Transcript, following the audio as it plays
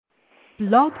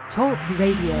Blog Talk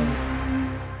Radio.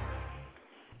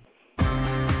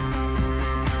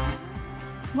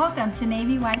 Welcome to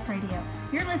Navy Wife Radio.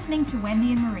 You're listening to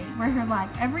Wendy and Marie. We're here live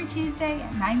every Tuesday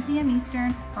at 9 p.m.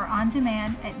 Eastern or on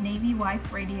demand at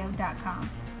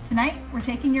NavyWifeRadio.com. Tonight, we're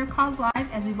taking your calls live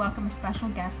as we welcome a special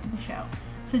guest to the show.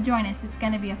 So join us. It's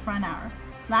going to be a fun hour.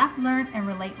 Laugh, learn, and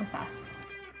relate with us.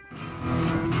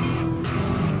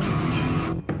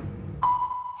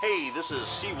 Hey, this is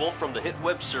Seawolf from the hit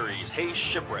web series Hey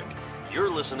Shipwreck. You're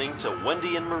listening to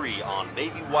Wendy and Marie on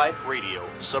Navy Wife Radio,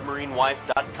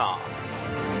 submarinewife.com.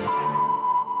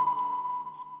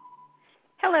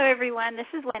 Hello, everyone. This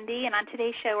is Wendy, and on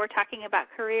today's show, we're talking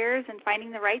about careers and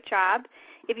finding the right job.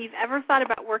 If you've ever thought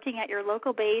about working at your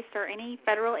local base or any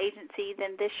federal agency,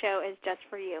 then this show is just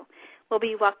for you. We'll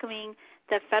be welcoming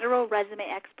the federal resume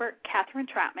expert, Kathryn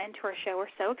Troutman, to our show. We're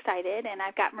so excited, and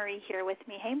I've got Marie here with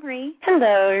me. Hey, Marie.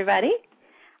 Hello, everybody.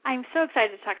 I'm so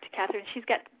excited to talk to Kathryn.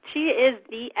 She is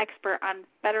the expert on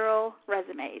federal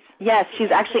resumes. Yes, she's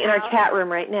actually in our chat room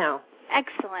right now.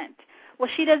 Excellent. Well,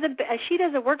 she does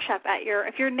a workshop at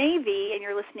if you're Navy and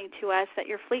you're listening to us at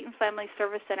your Fleet and Family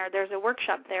Service Center. There's a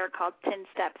workshop there called 10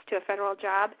 Steps to a Federal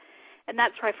Job, and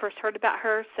that's where I first heard about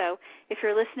her. So if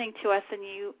you're listening to us and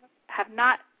you have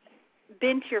not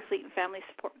been to your Fleet and Family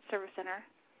Service Center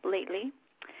lately,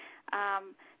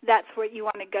 that's where you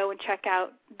want to go and check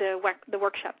out the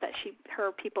workshop that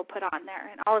her people put on there.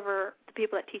 And all of the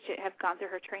people that teach it have gone through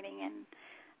her training and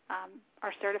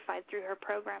are certified through her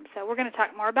program. So we're going to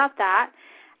talk more about that.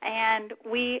 And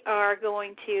we are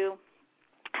going to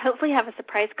hopefully have a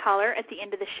surprise caller at the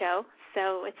end of the show.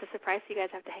 So it's a surprise, so you guys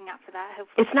have to hang out for that.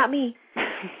 Hopefully. It's not me.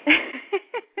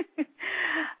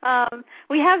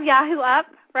 We have Yahoo up,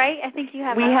 right? I think you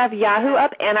have. We have Yahoo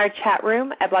up, and our chat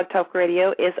room at Blog Talk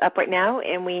Radio is up right now,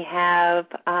 and we have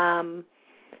 3-4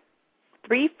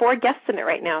 guests in it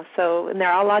right now. So, and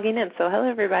they're all logging in. So, hello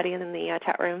everybody in the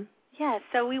chat room. Yeah,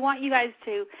 so we want you guys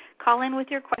to call in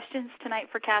with your questions tonight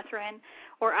for Kathryn,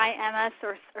 or IM us,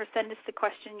 or send us the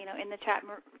question, in the chat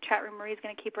room. Marie's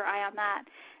going to keep her eye on that.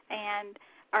 And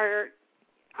our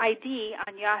ID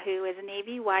on Yahoo is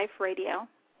Navy Wife Radio.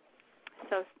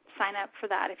 So sign up for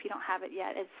that if you don't have it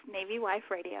yet. It's Navy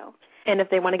Wife Radio. And if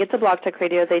they want to get to Blog Talk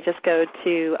Radio, they just go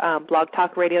to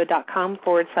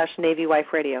blogtalkradio.com/Navy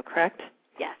Wife Radio, correct?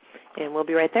 Yes. And we'll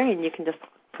be right there, and you can just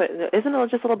isn't it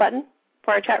just a little button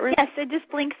for our chat room? Yes, it just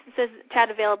blinks. It says chat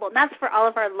available, and that's for all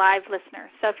of our live listeners.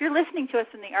 So if you're listening to us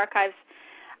in the archives,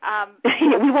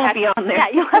 we won't be on there. Yeah,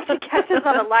 you'll have to catch us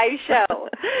on a live show.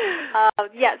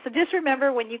 So just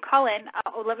remember when you call in,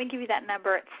 let me give you that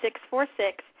number. It's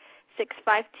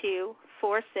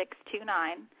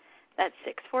 646-652-4629. That's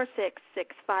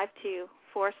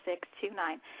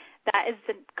 646-652-4629. That is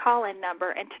the call-in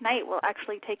number, and tonight we'll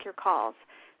actually take your calls.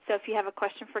 So if you have a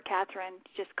question for Kathryn,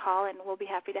 just call, and we'll be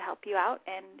happy to help you out.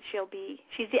 And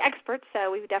she's the expert,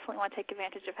 so we definitely want to take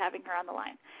advantage of having her on the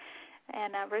line.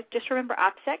 And just remember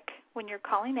OPSEC when you're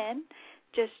calling in.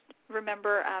 Just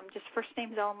remember, just first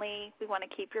names only. We want to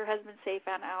keep your husband safe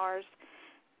on ours.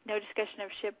 No discussion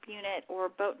of ship, unit, or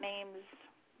boat names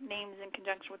in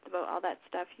conjunction with the boat, all that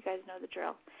stuff. You guys know the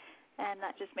drill. And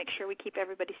that just makes sure we keep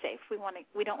everybody safe. We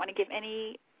don't want to give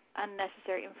any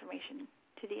unnecessary information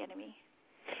to the enemy.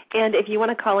 And if you want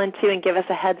to call in, too, and give us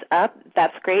a heads up,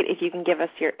 that's great. If you can give us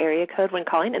your area code when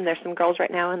calling, and there's some girls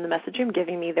right now in the message room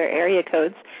giving me their area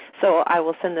codes, so I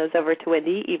will send those over to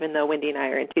Wendy, even though Wendy and I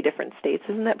are in 2 different states.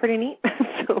 Isn't that pretty neat?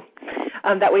 So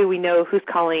that way we know who's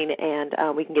calling, and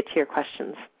we can get to your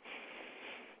questions.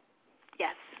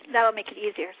 Yes, that will make it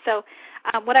easier. So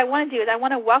what I want to do is I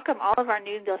want to welcome all of our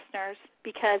new listeners,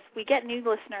 because we get new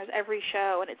listeners every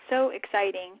show, and it's so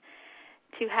exciting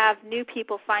to have new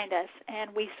people find us.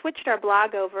 And we switched our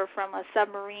blog over from a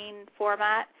submarine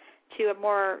format to a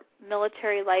more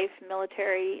military life,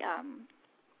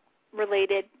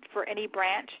 related for any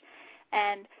branch.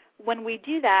 And when we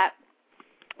did that,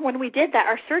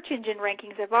 our search engine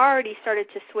rankings have already started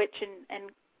to switch,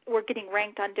 and we're getting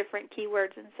ranked on different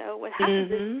keywords. And so what happens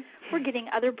is we're getting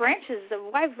other branches of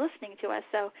wives listening to us.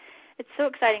 So it's so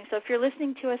exciting. So if you're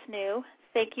listening to us new,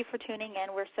 thank you for tuning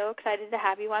in. We're so excited to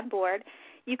have you on board.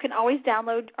 You can always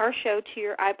download our show to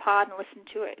your iPod and listen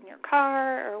to it in your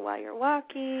car or while you're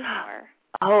walking.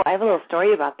 Oh, I have a little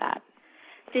story about that.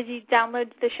 Did you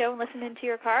download the show and listen into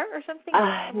your car or something?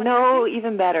 No,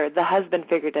 even better. The husband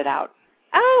figured it out.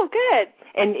 Oh, good.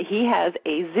 And he has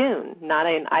a Zune, not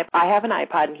an iPod. I have an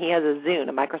iPod, and he has a Zune,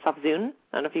 a Microsoft Zune.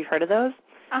 I don't know if you've heard of those.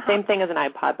 Same thing as an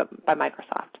iPod, but by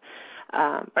Microsoft.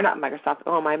 Or not Microsoft.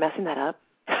 Oh, am I messing that up?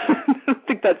 I don't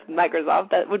think that's Microsoft.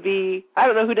 That would be, I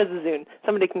don't know who does a Zune.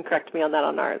 Somebody can correct me on that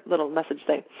on our little message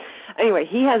thing. Anyway,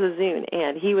 he has a Zune,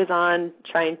 and he was on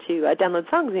trying to download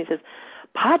songs, and he says,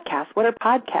 podcasts, what are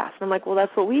podcasts? And I'm like, well,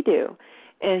 that's what we do.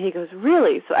 And he goes,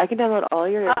 really? So I can download all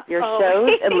your shows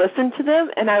and listen to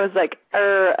them? And I was like,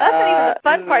 That's not even the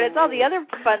fun part. It's all the other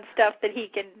fun stuff that he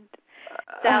can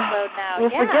download now. Well,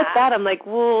 forget that. I'm like,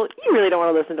 well, you really don't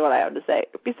want to listen to what I have to say.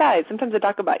 Besides, sometimes I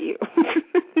talk about you.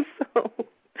 So,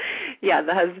 yeah,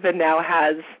 the husband now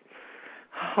has,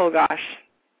 oh gosh,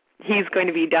 he's going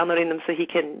to be downloading them so he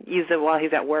can use them while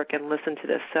he's at work and listen to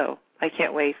this. So I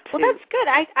can't wait to. Well, that's good.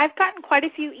 I've gotten quite a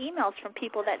few emails from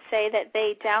people that say that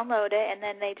they download it and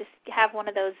then they just have one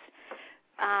of those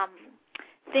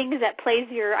things that plays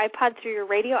your iPod through your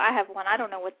radio. I have one. I don't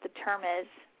know what the term is,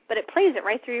 but it plays it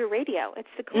right through your radio. It's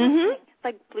the coolest thing. It's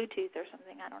like Bluetooth or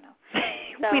something. I don't know.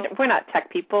 So, we're not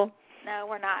tech people. No,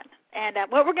 we're not. And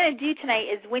what we're going to do tonight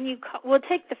is when you we'll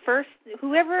take the first,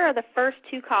 whoever are the first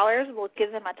two callers, we'll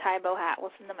give them a tie-bow hat.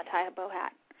 We'll send them a tie-bow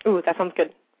hat. Ooh, that sounds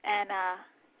good. And,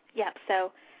 yeah,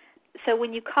 so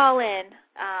when you call in,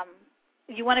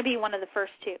 you want to be one of the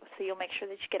first two, so you'll make sure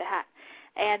that you get a hat.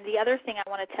 And the other thing I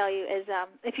want to tell you is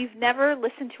if you've never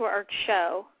listened to our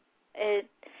show and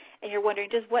you're wondering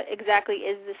just what exactly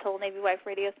is this whole Navy Wife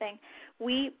Radio thing,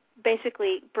 we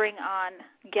basically bring on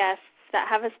guests that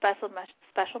have a special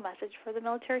message for the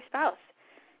military spouse,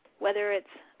 whether it's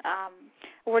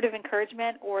a word of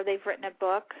encouragement or they've written a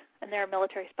book and they're a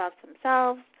military spouse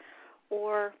themselves,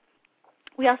 or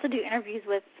we also do interviews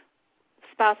with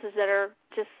spouses that are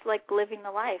just like living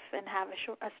the life and have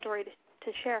a story to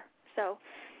share. So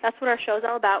that's what our show is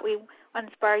all about. We want to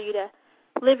inspire you to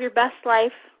live your best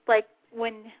life, like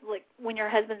when your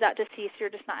husband's out to sea, so you're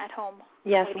just not at home.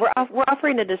 Yes, we're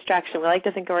offering a distraction. We like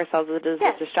to think of ourselves as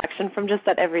a distraction from just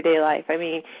that everyday life. I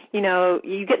mean,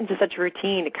 you get into such a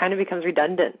routine, it kind of becomes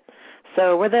redundant.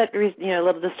 So we're that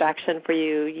little distraction for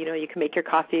you. You can make your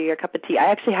coffee, your cup of tea. I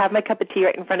actually have my cup of tea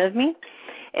right in front of me,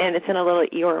 and it's in a little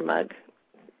Eeyore mug.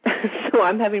 So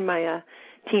I'm having my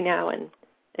tea now and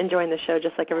enjoying the show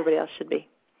just like everybody else should be.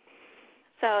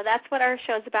 So that's what our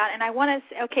show's about. And I want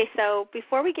to, so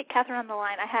before we get Kathryn on the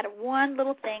line, I had one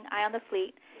little thing, Eye on the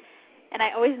Fleet, and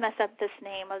I always mess up this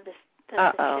name of the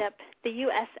ship, the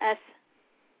USS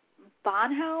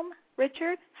Bonhomme,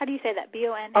 Richard. How do you say that,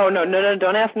 B-O-N? Oh, no,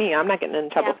 don't ask me. I'm not getting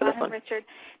in trouble for this one. Richard.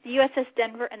 The USS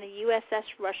Denver and the USS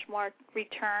Rushmore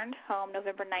returned home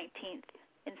November 19th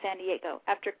in San Diego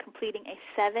after completing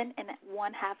a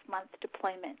 7.5-month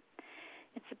deployment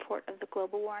in support of the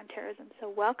global war on terrorism. So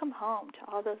welcome home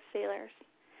to all those sailors.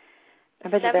 I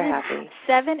bet you they're happy.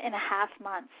 7.5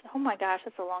 months. Oh, my gosh,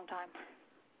 that's a long time.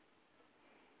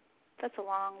 That's a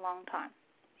long, long time.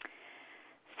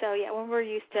 So, yeah, when we're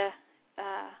used to,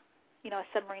 a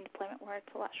submarine deployment where it's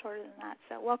a lot shorter than that.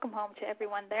 So welcome home to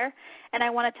everyone there. And I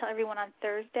want to tell everyone on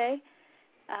Thursday,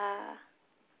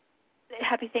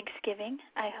 happy Thanksgiving.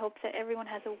 I hope that everyone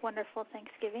has a wonderful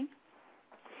Thanksgiving.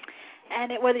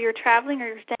 And whether you're traveling or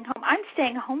you're staying home, I'm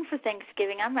staying home for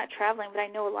Thanksgiving. I'm not traveling, but I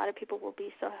know a lot of people will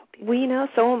be, so I hope you. Well,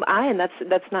 so am I, and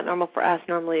that's not normal for us.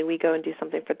 Normally we go and do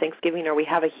something for Thanksgiving, or we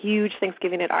have a huge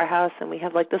Thanksgiving at our house, and we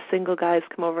have like the single guys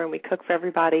come over and we cook for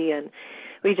everybody, and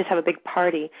we just have a big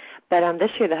party. But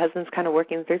this year the husband's kind of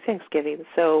working through Thanksgiving,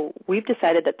 so we've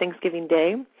decided that Thanksgiving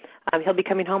Day, he'll be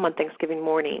coming home on Thanksgiving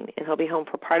morning, and he'll be home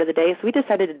for part of the day. So we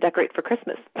decided to decorate for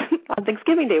Christmas on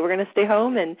Thanksgiving Day. We're going to stay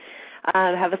home and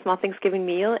have a small Thanksgiving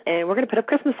meal, and we're going to put up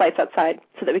Christmas lights outside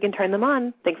so that we can turn them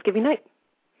on Thanksgiving night.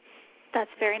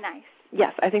 That's very nice.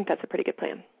 Yes, I think that's a pretty good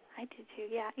plan. I do too,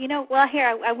 yeah. Well, here,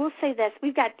 I will say this.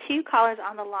 We've got two callers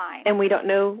on the line. And we don't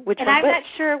know which one. And I'm not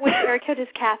sure which area code is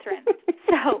Kathryn.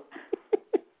 So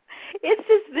it's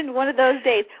just been one of those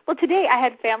days. Well, today I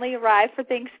had family arrive for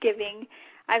Thanksgiving.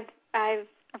 I've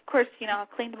of course,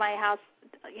 cleaned my house,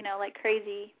 like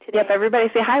crazy today. Yep, everybody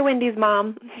say hi, Wendy's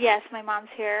mom. Yes, my mom's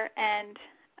here, and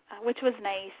which was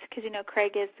nice because,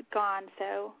 Craig is gone,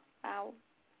 so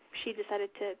she decided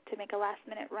to make a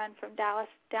last-minute run from Dallas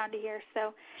down to here.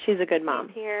 So she's a good mom.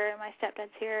 She's here, and my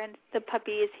stepdad's here, and the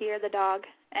puppy is here, the dog,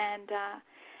 and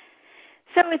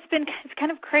so it's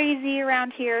kind of crazy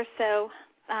around here. So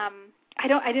I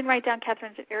didn't write down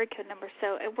Kathryn's area code number.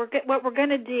 So what we're going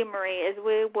to do, Marie, is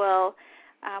we're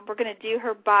going to do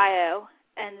her bio,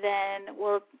 and then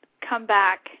we'll come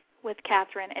back with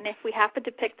Kathryn. And if we happen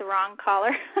to pick the wrong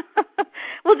caller,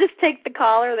 we'll just take the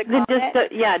call or the comment.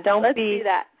 Let's do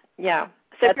that. Yeah.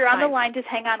 So if you're on the line, just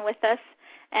hang on with us,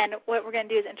 And what we're going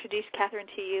to do is introduce Kathryn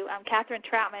to you. Kathryn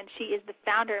Troutman, she is the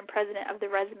founder and president of the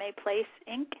Resume Place,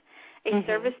 Inc., a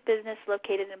service business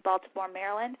located in Baltimore,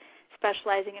 Maryland,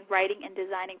 specializing in writing and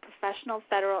designing professional,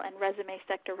 federal, and resume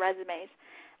sector resumes,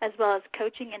 as well as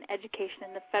coaching and education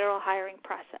in the federal hiring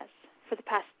process. For the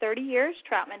past 30 years,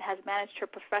 Troutman has managed her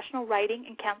professional writing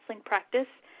and counseling practice,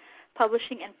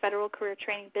 publishing, and federal career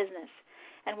training business.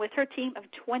 And with her team of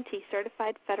 20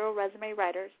 certified federal resume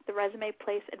writers, the Resume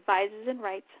Place advises and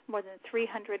writes more than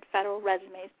 300 federal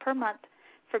resumes per month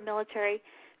for military,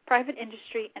 private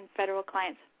industry, and federal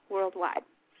clients worldwide.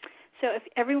 So if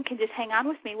everyone can just hang on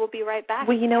with me, we'll be right back.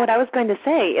 Well, you know what I was going to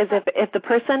say is if the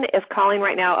person is calling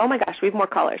right now, oh my gosh, we have more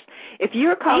callers. If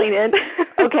you're calling in,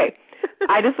 okay,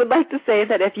 I just would like to say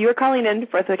that if you're calling in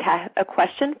for a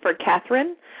question for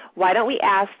Kathryn, why don't we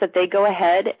ask that they go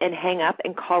ahead and hang up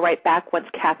and call right back once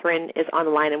Kathryn is on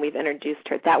the line and we've introduced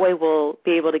her. That way we'll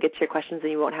be able to get to your questions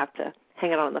and you won't have to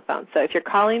hang it on the phone. So if you're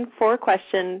calling for a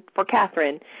question for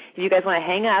Kathryn, if you guys want to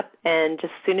hang up and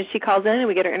just as soon as she calls in and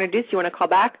we get her introduced, you want to call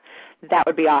back, that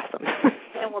would be awesome.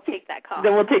 Then we'll take that call.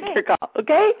 Then we'll take your call,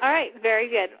 okay? All right, very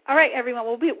good. All right, everyone,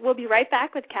 we'll be right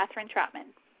back with Kathryn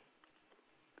Troutman.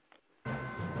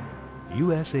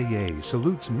 USAA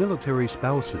salutes military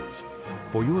spouses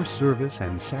for your service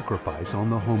and sacrifice on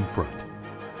the home front.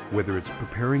 Whether it's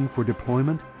preparing for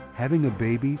deployment, having a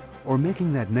baby, or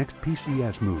making that next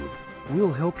PCS move,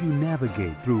 we'll help you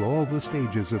navigate through all the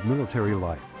stages of military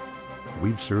life.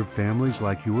 We've served families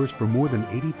like yours for more than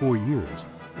 84 years,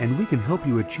 and we can help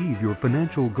you achieve your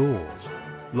financial goals.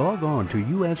 Log on to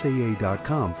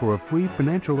USAA.com for a free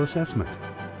financial assessment,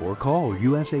 or call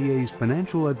USAA's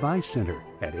Financial Advice Center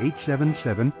at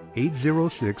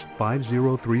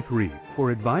 877-806-5033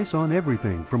 for advice on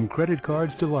everything from credit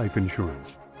cards to life insurance.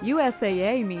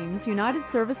 USAA means United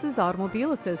Services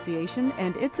Automobile Association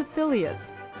and its affiliates.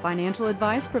 Financial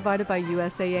advice provided by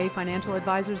USAA Financial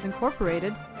Advisors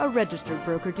Incorporated, a registered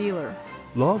broker-dealer.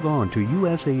 Log on to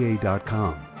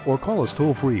USAA.com or call us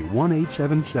toll-free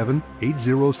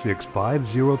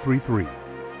 1-877-806-5033.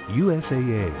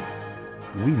 USAA.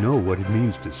 We know what it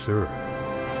means to serve.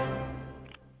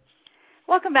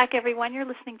 Welcome back, everyone. You're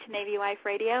listening to Navy Wife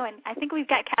Radio, and I think we've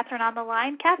got Kathryn on the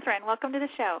line. Kathryn, welcome to the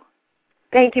show.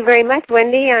 Thank you very much,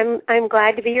 Wendy. I'm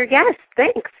glad to be your guest.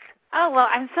 Thanks. Oh, well,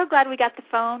 I'm so glad we got the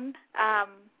phone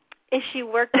issue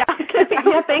worked out.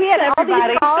 Yeah, thanks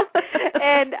everybody. Calls,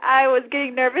 and I was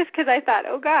getting nervous because I thought,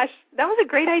 oh gosh, that was a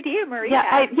great idea, Maria.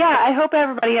 I hope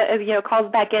everybody calls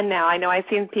back in now. I know I've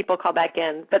seen people call back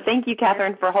in, but thank you,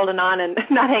 Kathryn, for holding on and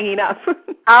not hanging up.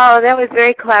 Oh, that was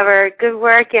very clever. Good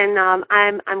work, and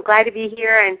I'm glad to be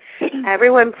here. And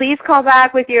everyone, please call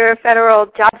back with your federal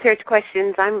job search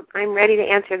questions. I'm ready to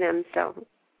answer them. So.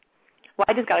 Well,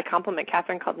 I just got a compliment.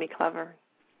 Kathryn called me clever.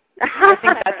 I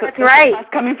think that's right. That's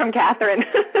coming from Kathryn.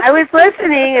 I was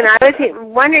listening, and I was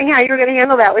wondering how you were going to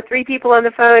handle that with 3 people on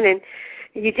the phone, and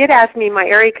you did ask me my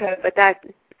area code, but I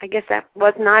guess that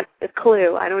was not a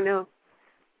clue. I don't know.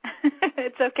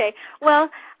 It's okay. Well,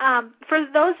 for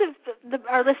those of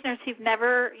our listeners who've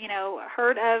never,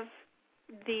 heard of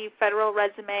the Federal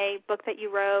Resume book that you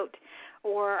wrote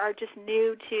or are just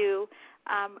new to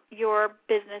your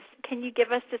business, can you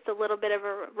give us just a little bit of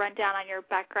a rundown on your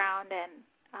background? And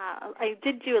I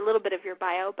did do a little bit of your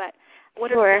bio, but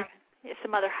what are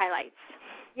some other highlights?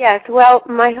 Yes, well,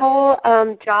 my whole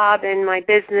job and my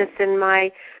business and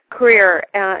my career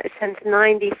since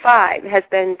 '95 has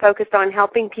been focused on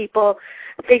helping people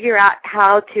figure out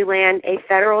how to land a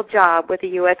federal job with the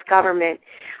U.S. government.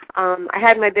 I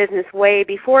had my business way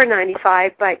before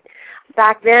 '95, but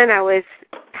back then I was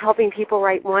helping people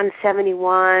write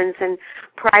 171s and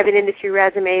private industry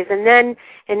resumes. And then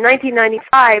in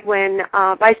 1995, when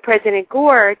Vice President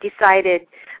Gore decided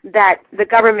that the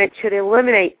government should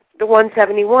eliminate the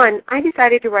 171, I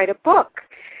decided to write a book.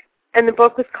 And the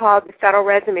book was called The Federal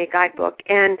Resume Guidebook.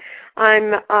 And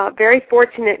I'm very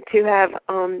fortunate to have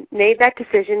made that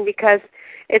decision because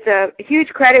it's a huge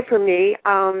credit for me.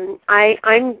 I'm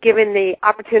given the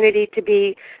opportunity to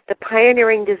be the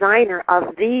pioneering designer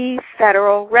of the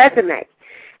federal resume.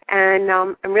 And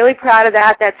I'm really proud of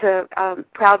that. That's a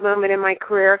proud moment in my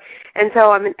career. And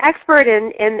so I'm an expert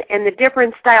in the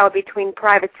different style between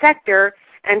private sector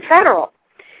and federal.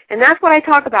 And that's what I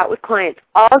talk about with clients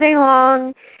all day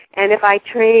long. And if I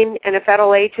train in a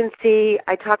federal agency,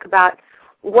 I talk about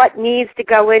what needs to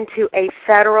go into a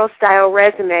federal-style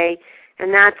resume,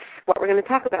 and that's what we're going to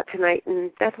talk about tonight.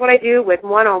 And that's what I do with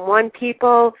one-on-one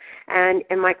people, and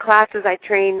in my classes I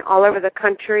train all over the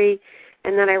country,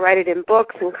 and then I write it in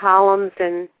books and columns,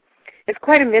 and It's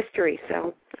quite a mystery,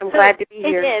 so I'm glad to be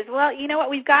here. It is. Well, you know what?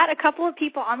 We've got a couple of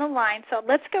people on the line, so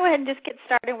let's go ahead and just get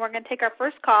started. We're going to take our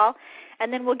first call,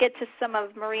 and then we'll get to some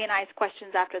of Marie and I's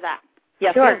questions after that.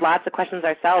 Yes, sure. We have lots of questions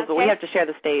ourselves, but we have to share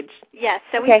the stage. Yes,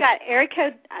 so we've got area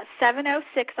code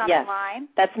 706 on the line.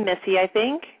 That's Missy, I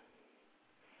think.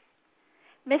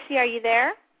 Missy, are you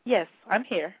there? Yes, I'm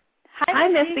here. Hi,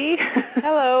 Missy.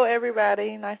 Hello,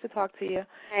 everybody. Nice to talk to you.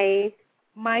 Hey.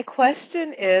 My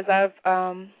question is, I've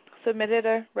submitted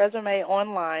a resume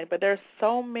online, but there's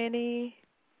so many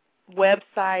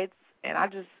websites, and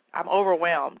I'm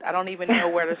overwhelmed. I don't even know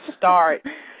where to start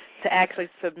to actually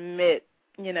submit,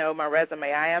 my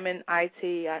resume. I am in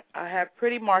IT. I have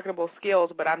pretty marketable skills,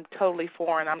 but I'm totally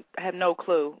foreign. I have no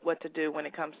clue what to do when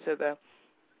it comes to the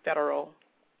federal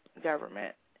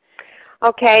government.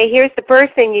 Okay, here's the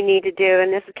first thing you need to do,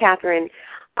 and this is Kathryn.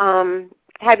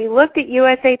 Have you looked at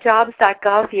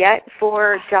usajobs.gov yet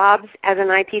for jobs as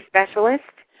an IT specialist?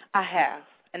 I have,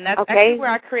 and that's actually where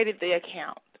I created the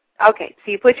account. Okay,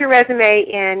 so you put your resume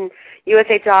in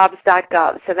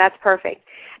usajobs.gov, so that's perfect.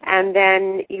 And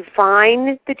then you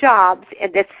find the jobs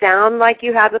that sound like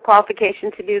you have the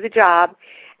qualifications to do the job,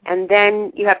 and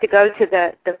then you have to go to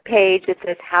the page that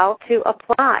says how to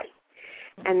apply.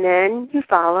 And then you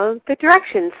follow the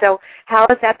directions. So how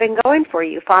has that been going for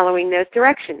you, following those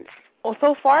directions? Well,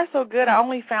 so far so good. I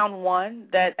only found one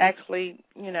that actually,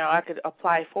 I could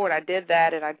apply for it. I did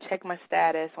that, and I checked my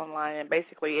status online, and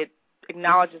basically it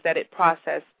acknowledges that it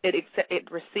processed, it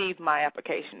received my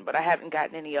application, but I haven't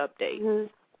gotten any update. Mm-hmm.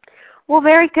 Well,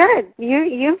 very good.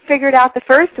 You figured out the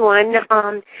first one.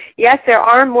 Yes, there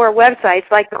are more websites,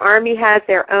 like the Army has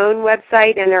their own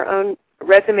website and their own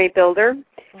resume builder.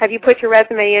 Have you put your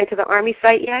resume into the Army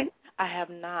site yet? I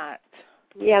have not.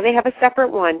 Yeah, they have a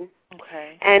separate one.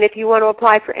 Okay. And if you want to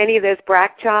apply for any of those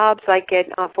BRAC jobs, like at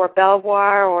Fort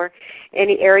Belvoir or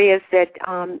any areas that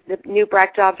the new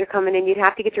BRAC jobs are coming in, you'd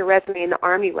have to get your resume in the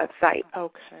Army website.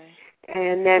 Okay.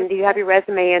 And then do you have your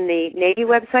resume in the Navy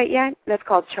website yet? That's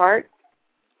called Chart.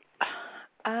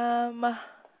 No.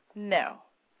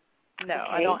 No, okay.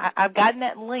 I don't. I've gotten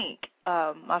that link.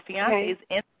 My fiance is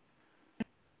in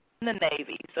the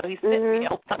Navy, so he sent me.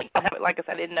 Like I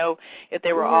said, I didn't know if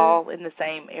they were all in the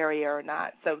same area or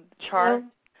not. So Chart.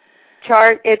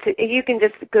 Chart. You can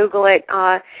just Google it,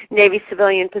 Navy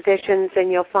civilian positions,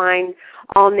 and you'll find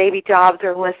all Navy jobs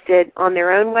are listed on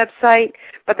their own website,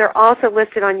 but they're also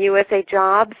listed on USA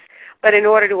Jobs. But in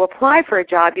order to apply for a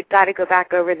job, you've got to go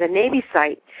back over the Navy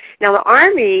site. Now, the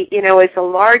Army, is the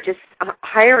largest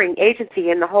hiring agency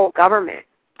in the whole government.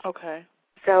 Okay.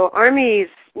 So Army's,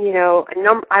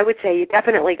 I would say you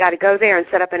definitely got to go there and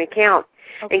set up an account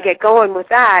and get going with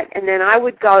that. And then I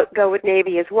would go with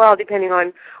Navy as well, depending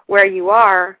on where you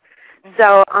are.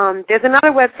 So there's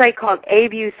another website called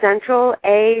AVUE Central,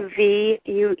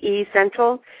 AVUE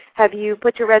Central. Have you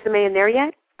put your resume in there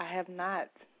yet? I have not.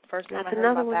 First time That's I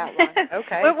heard about that one.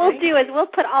 Okay. What we'll do is we'll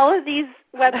put all of these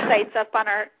websites up on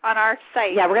our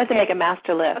site. Yeah, we're going to make a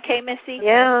master list. Okay, Missy?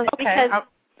 Yeah. Because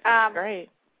great.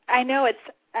 I know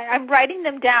I'm writing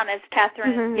them down as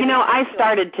Kathryn. I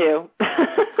started to.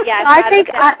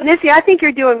 Yeah, Missy, I think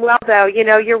you're doing well, though.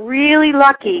 You're really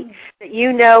lucky that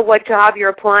you know what job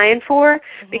you're applying for,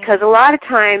 because a lot of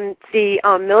times the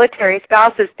military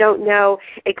spouses don't know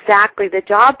exactly the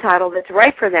job title that's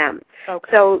right for them.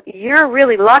 Okay. So you're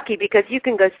really lucky because you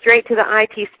can go straight to the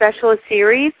IT Specialist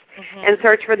series and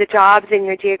search for the jobs in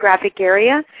your geographic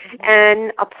area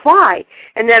and apply.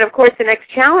 And then, of course, the next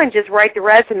challenge is write the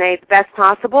resume the best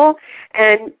possible.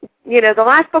 And, the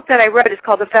last book that I wrote is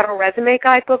called the Federal Resume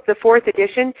Guidebook, the 4th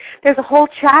edition. There's a whole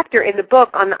chapter in the book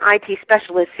on the IT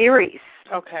Specialist series.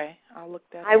 Okay. I'll look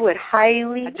that up. I would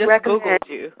highly recommend. I just Googled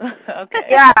you. Okay.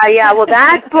 Yeah. Well,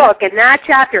 that book and that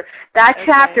chapter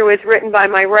was written by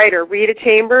my writer, Rita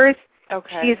Chambers.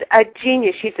 Okay. She's a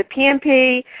genius. She's a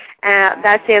PMP,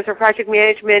 that stands for Project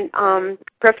Management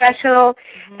Professional,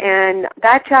 and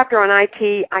that chapter on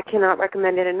IT, I cannot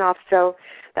recommend it enough. So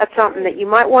that's something that you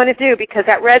might want to do, because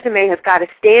that resume has got to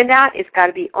stand out, it's got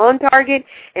to be on target,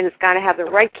 and it's got to have the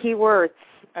right keywords.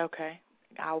 Okay.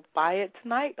 I'll buy it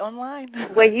tonight online.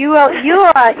 Well, you're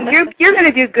going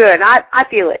to do good. I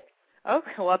feel it.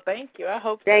 Okay. Well, thank you. I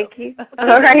hope so. Thank you.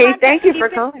 All right. Thank you for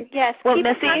calling. Yes. Well, keep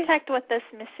Missy, in contact with us,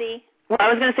 Missy. Well, I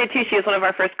was going to say, too, she was one of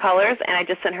our first callers, and I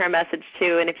just sent her a message,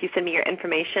 too. And if you send me your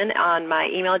information on my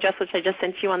email address, which I just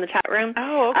sent you on the chat room,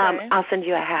 I'll send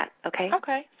you a hat, okay?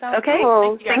 Okay. Sounds okay?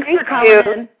 Cool. Thanks for calling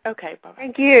in. Okay. Bye-bye.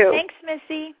 Thank you. Thanks,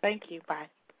 Missy. Thank you. Bye.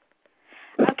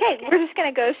 Okay. We're just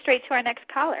going to go straight to our next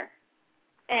caller.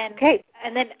 And, okay.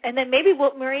 And then maybe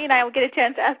Marie and I will get a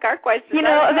chance to ask our questions.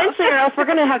 Eventually, or else we're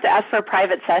going to have to ask for a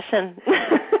private session.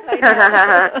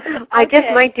 I just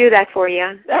might do that for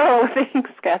you. Oh, thanks,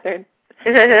 Kathryn.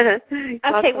 Okay,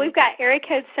 Awesome. we've got area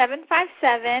code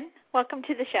 757. Welcome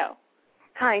to the show.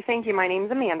 Hi, thank you. My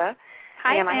name's Amanda.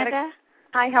 Hi, And Amanda.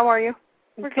 Hi, how are you?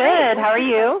 We're Good. great. How are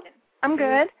you? I'm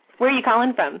good. Where are you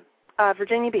calling from?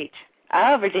 Virginia Beach.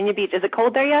 Oh, Virginia Beach. Is it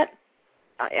cold there yet?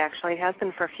 Actually, it has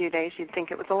been for a few days. You'd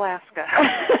think it was Alaska.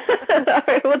 All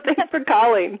right. Well, thanks for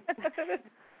calling.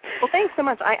 Well, thanks so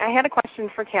much. I had a question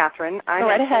for Kathryn. Go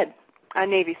right ahead. I'm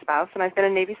a Navy spouse, and I've been a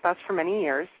Navy spouse for many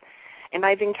years. And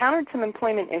I've encountered some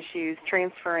employment issues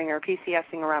transferring or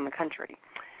PCSing around the country.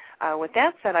 With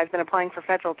that said, I've been applying for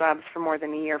federal jobs for more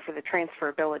than a year for the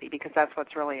transferability because that's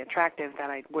what's really attractive, that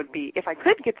I would be, if I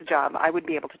could get the job, I would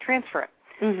be able to transfer it.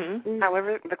 Mm-hmm.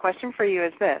 However, the question for you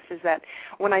is this, is that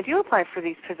when I do apply for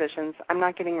these positions, I'm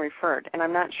not getting referred, and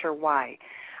I'm not sure why.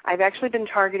 I've actually been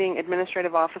targeting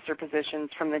administrative officer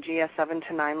positions from the GS 7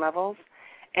 to 9 levels,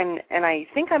 and I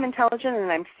think I'm intelligent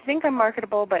and I think I'm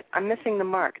marketable, but I'm missing the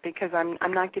mark because I'm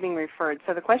not getting referred.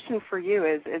 So the question for you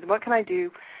is what can I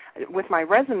do with my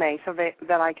resume so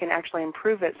that I can actually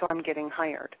improve it so I'm getting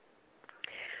hired?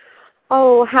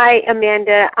 Oh, hi,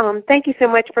 Amanda. Thank you so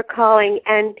much for calling.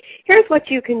 And here's what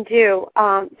you can do.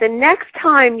 The next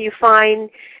time you find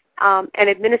an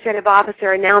administrative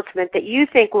officer announcement that you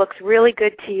think looks really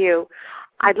good to you,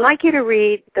 I'd like you to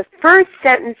read the first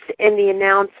sentence in the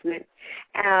announcement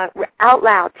out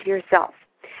loud to yourself.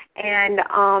 And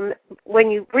when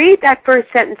you read that first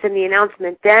sentence in the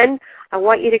announcement, then I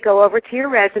want you to go over to your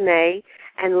resume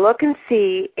and look and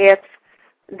see if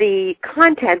the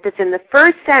content that's in the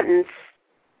first sentence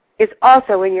is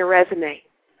also in your resume.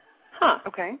 Huh.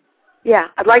 Okay. Yeah,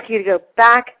 I'd like you to go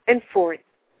back and forth,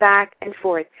 back and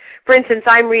forth. For instance,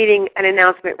 I'm reading an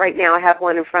announcement right now. I have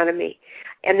one in front of me,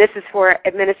 and this is for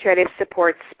Administrative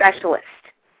Support Specialist.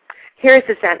 Here's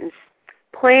the sentence.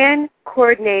 Plan,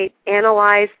 coordinate,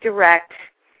 analyze, direct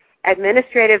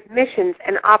administrative missions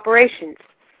and operations,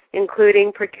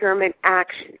 including procurement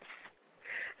actions.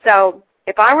 So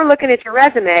if I were looking at your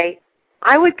resume,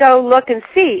 I would go look and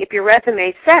see if your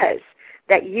resume says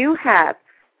that you have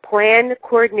planned,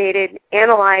 coordinated,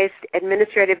 analyzed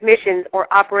administrative missions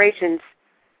or operations,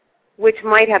 which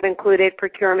might have included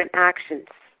procurement actions.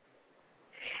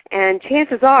 And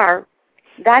chances are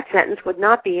that sentence would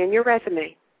not be in your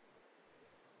resume.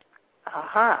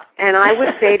 And I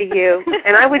would say to you,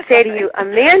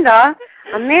 Amanda,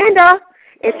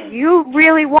 if you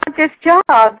really want this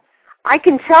job, I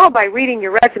can tell by reading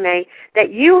your resume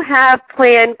that you have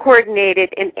planned,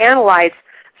 coordinated, and analyzed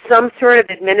some sort of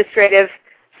administrative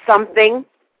something.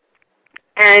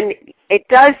 And it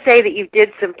does say that you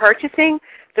did some purchasing.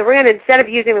 So we're going to, instead of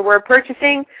using the word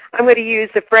purchasing, I'm going to use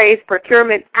the phrase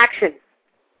procurement action.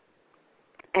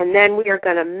 And then we are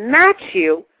going to match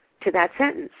you to that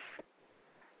sentence.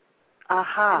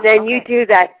 Then okay. you do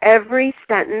that every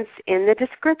sentence in the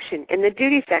description, in the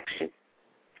duty section.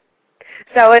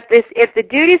 So if the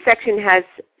duty section has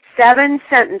 7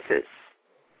 sentences,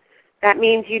 that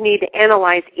means you need to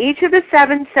analyze each of the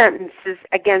 7 sentences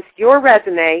against your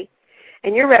resume,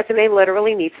 and your resume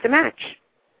literally needs to match.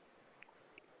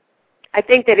 I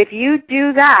think that if you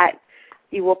do that,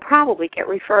 you will probably get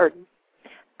referred.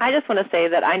 I just want to say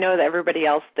that I know that everybody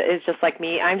else is just like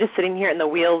me. I'm just sitting here and the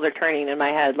wheels are turning in my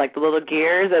head, like the little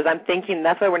gears, as I'm thinking.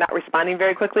 That's why we're not responding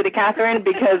very quickly to Kathryn,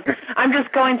 because I'm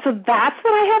just going, so that's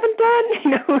what I haven't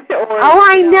done?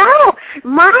 I know.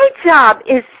 My job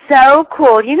is so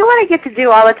cool. You know what I get to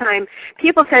do all the time?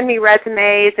 People send me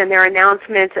resumes and their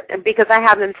announcements because I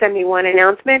have them send me one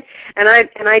announcement, and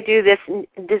I do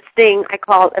this thing I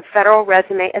call a federal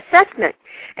resume assessment.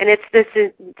 And it's this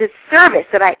service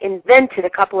that I invented a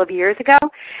couple of years ago,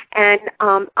 and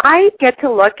I get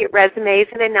to look at resumes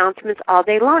and announcements all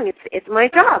day long. It's my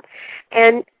job,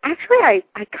 and actually I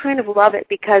kind of love it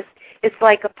because it's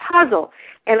like a puzzle,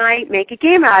 and I make a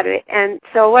game out of it. And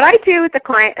so what I do with the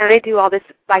client, and I do all this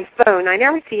by phone. I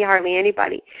never see hardly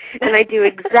anybody, and I do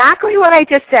exactly what I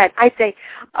just said. I say,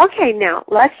 okay, now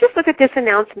let's just look at this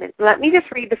announcement. Let me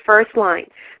just read the first line.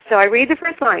 So I read the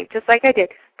first line just like I did.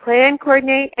 Plan,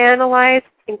 coordinate, analyze,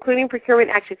 including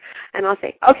procurement action. And I'll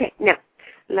say, okay, now,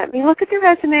 let me look at the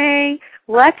resume.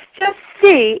 Let's just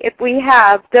see if we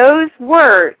have those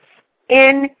words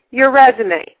in your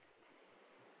resume.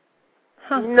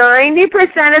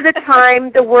 90% of the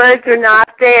time, the words are not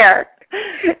there.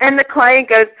 And the client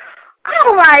goes,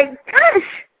 oh, my gosh,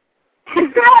 is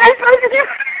that what I'm supposed to do?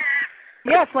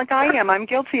 Yes, like I am. I'm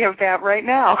guilty of that right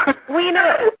now. Well, you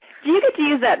know, Do you get to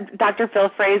use that Dr.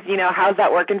 Phil phrase, how's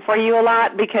that working for you a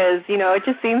lot? Because, it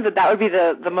just seems that would be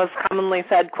the most commonly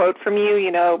said quote from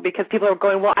you, because people are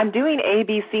going, well, I'm doing A,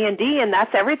 B, C, and D, and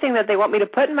that's everything that they want me to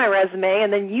put in my resume,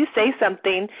 and then you say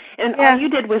something, and all you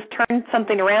did was turn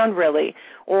something around, really,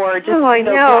 or just,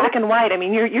 black and white. I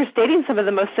mean, you're stating some of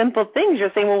the most simple things.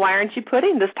 You're saying, well, why aren't you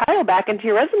putting this title back into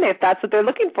your resume if that's what they're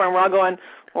looking for? And we're all going,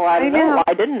 well, I don't know.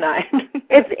 Why didn't I?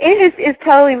 It's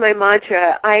totally my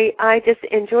mantra. I just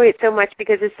enjoy it so much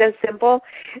because it's so simple,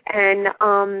 and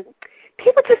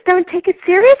people just don't take it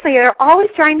seriously. They're always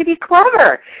trying to be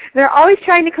clever. They're always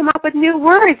trying to come up with new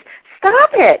words. Stop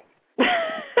it.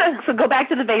 So go back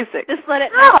to the basics. Just let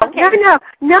it.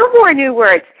 No more new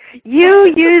words.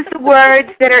 You use the words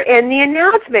that are in the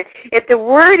announcement. If the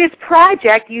word is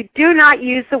project, you do not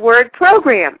use the word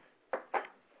program.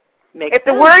 If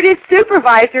the word is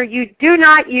supervisor, you do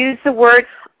not use the word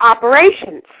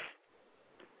operations.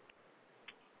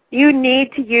 You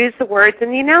need to use the words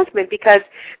in the announcement because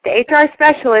the HR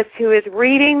specialist who is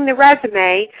reading the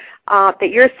resume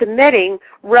that you're submitting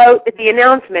wrote the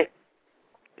announcement.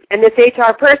 And this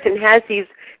HR person has these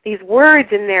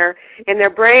words in their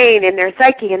brain, in their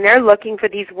psyche, and they're looking for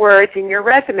these words in your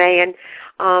resume.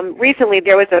 And recently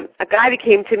there was a guy that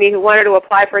came to me who wanted to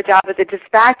apply for a job as a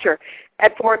dispatcher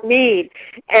at Fort Meade,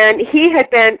 and he had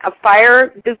been a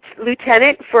fire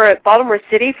lieutenant for Baltimore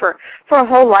City for a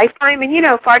whole lifetime.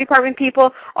 And fire department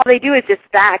people, all they do is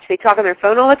dispatch. They talk on their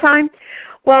phone all the time.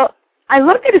 Well, I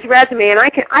looked at his resume, and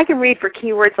I can read for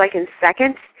keywords like in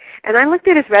seconds. And I looked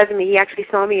at his resume. He actually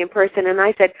saw me in person, and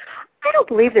I said, I don't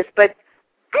believe this, but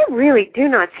I really do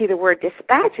not see the word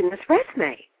dispatch in this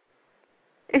resume.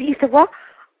 And he said, well,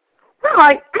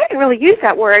 I didn't really use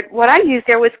that word. What I used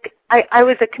there was I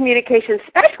was a communications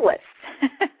specialist.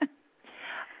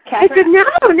 I said, no,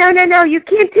 you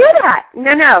can't do that.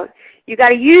 No, you got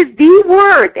to use the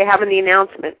word they have in the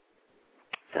announcement.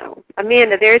 So,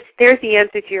 Amanda, there's the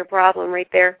answer to your problem right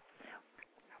there.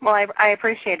 Well, I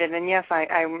appreciate it, and yes,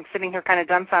 I'm sitting here kind of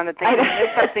dumbfounded thinking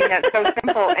it's something that's so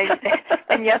simple,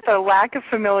 and yet the lack of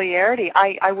familiarity,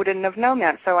 I wouldn't have known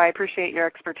that, so I appreciate your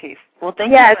expertise. Well,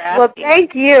 thank you for asking. Well,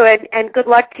 thank you, and good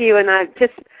luck to you, and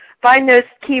just find those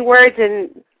key words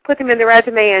and put them in the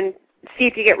resume and see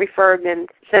if you get referred, and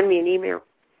send me an email.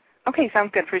 Okay,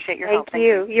 sounds good. Appreciate your help. Thank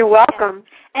you. You're welcome.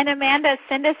 Yeah. And Amanda,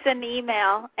 send us an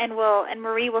email, and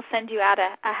Marie will send you out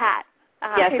a hat.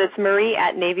 Yes, it's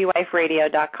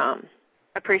mariewiferadio.com.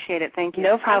 Appreciate it. Thank you.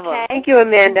 No problem. Okay. Thank you,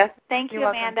 Amanda. Thank you,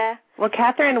 Amanda. Well,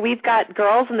 Kathryn, we've got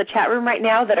girls in the chat room right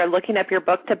now that are looking up your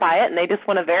book to buy it, and they just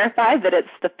want to verify that it's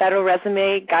the Federal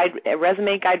Resume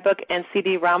Guidebook and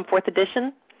CD-ROM 4th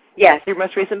edition. Yes. Your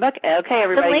most recent book? Okay,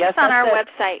 everybody. The link's yes, on our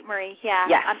website, Marie. Yeah.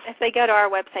 Yes. If they go to our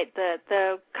website,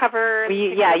 the cover.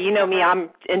 You know me. I'm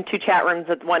in 2 chat rooms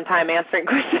at one time answering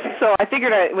questions, so I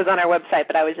figured it was on our website,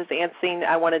 but I was just answering.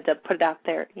 I wanted to put it out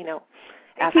there, You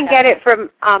can get it from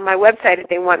my website if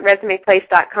they want,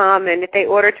 resumeplace.com, and if they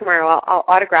order tomorrow, I'll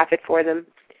autograph it for them.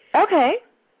 Okay.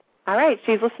 All right.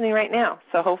 She's listening right now,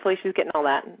 so hopefully she's getting all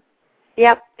that.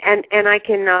 Yep, and I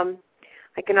can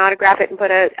autograph it and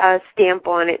put a stamp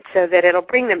on it so that it'll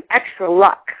bring them extra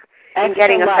luck in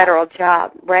getting a federal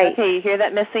job. Right. Okay, you hear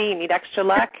that, Missy? You need extra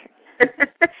luck?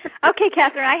 Okay,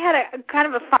 Kathryn, I had a kind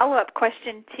of a follow-up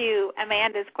question to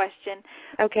Amanda's question.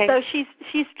 Okay. So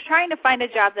she's trying to find a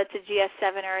job that's a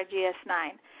GS7 or a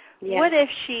GS9. Yeah. What if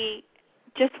she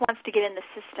just wants to get in the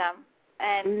system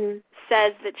and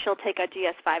says that she'll take a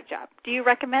GS5 job? Do you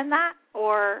recommend that,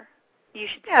 or you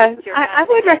should? Yeah, I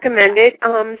would recommend it.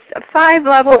 5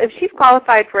 level, if she's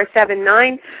qualified for a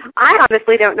 7-9, I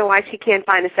honestly don't know why she can't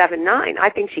find a 7-9.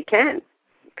 I think she can.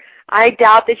 I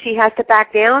doubt that she has to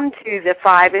back down to the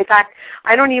 5. In fact,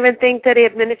 I don't even think that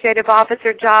administrative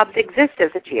officer jobs exist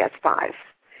as a GS5.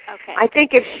 Okay. I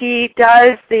think if she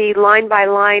does the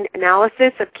line-by-line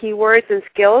analysis of keywords and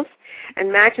skills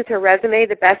and matches her resume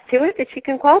the best to it, that she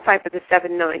can qualify for the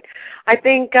 7-9. I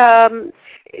think,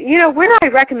 where I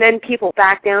recommend people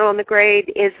back down on the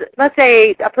grade is, let's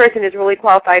say a person is really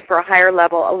qualified for a higher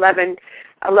level, 11,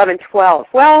 12.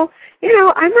 Well,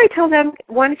 I might tell them,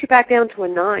 why don't you back down to a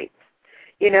 9?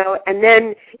 And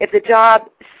then if the job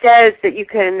says that you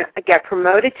can get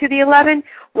promoted to the 11,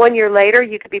 1 year later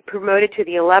you could be promoted to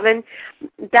the 11.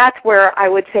 That's where I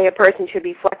would say a person should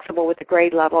be flexible with the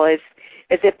grade level, is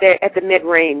if they're at the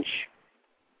mid-range.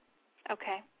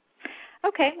 Okay.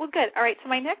 Okay, well, good. All right, so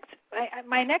my next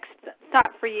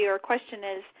thought for you or question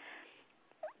is,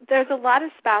 there's a lot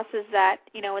of spouses that,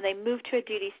 when they move to a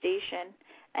duty station,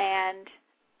 and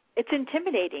it's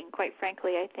intimidating, quite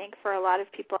frankly, I think, for a lot of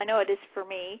people. I know it is for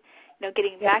me,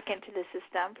 getting back into the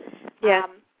system. Yeah.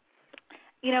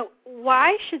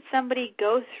 why should somebody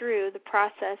go through the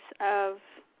process of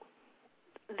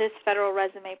this federal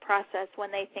resume process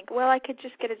when they think, well, I could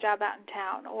just get a job out in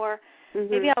town, or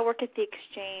maybe I'll work at the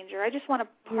exchange, or I just want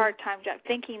a part-time job,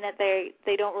 thinking that they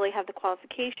don't really have the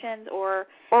qualifications, or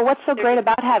what's so great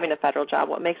about having a federal job?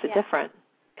 What makes it different?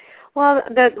 Well,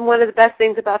 one of the best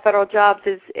things about federal jobs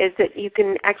is that you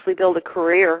can actually build a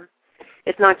career.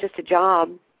 It's not just a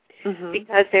job,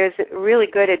 because there's really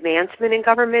good advancement in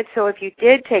government. So if you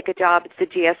did take a job at the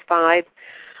GS5,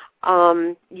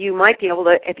 you might be able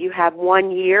to, if you have 1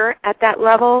 year at that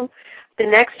level, the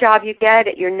next job you get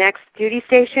at your next duty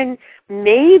station,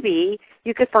 maybe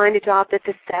you could find a job that's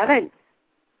a 7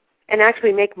 and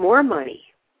actually make more money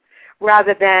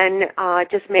rather than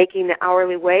just making the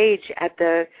hourly wage at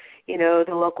the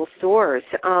local stores.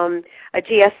 A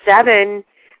GS7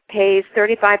 pays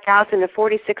 $35,000 to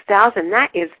 $46,000.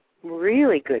 That is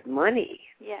really good money.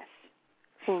 Yes.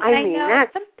 I mean,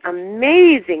 that's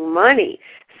amazing money.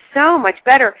 So much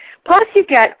better. Plus, you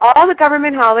get all the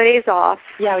government holidays off.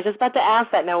 Yeah, I was just about to ask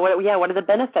that. Now, what are the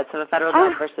benefits of a federal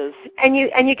job versus? And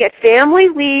you get family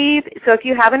leave. So if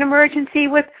you have an emergency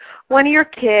with one of your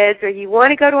kids, or you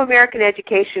want to go to American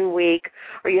Education Week,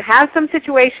 or you have some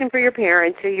situation for your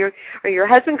parents, or your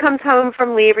husband comes home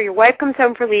from leave, or your wife comes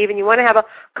home for leave, and you want to have a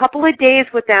couple of days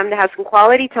with them to have some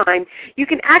quality time, you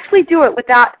can actually do it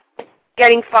without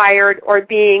getting fired or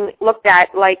being looked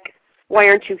at like, why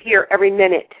aren't you here every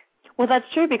minute? Well, that's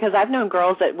true, because I've known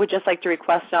girls that would just like to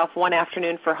request off one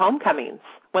afternoon for homecomings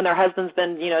when their husband's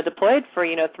been, deployed for,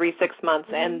 3-6 months,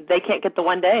 and they can't get the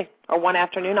 1 day or one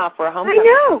afternoon off for a homecoming.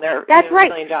 I know. That's right.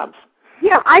 Million jobs.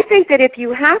 Yeah, I think that if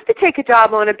you have to take a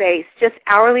job on a base, just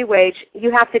hourly wage,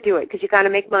 you have to do it because you got to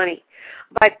make money.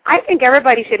 But I think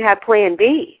everybody should have Plan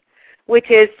B, which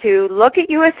is to look at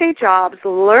USA Jobs,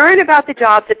 learn about the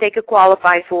jobs that they could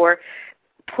qualify for,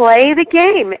 play the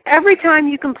game. Every time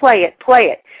you can play it, play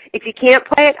it. If you can't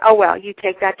play it, oh well, you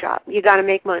take that job. You got to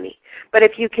make money. But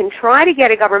if you can try to get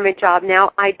a government job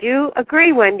now, I do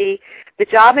agree, Wendy, the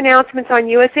job announcements on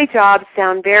USA Jobs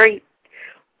sound very,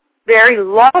 very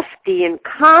lofty and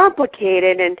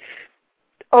complicated and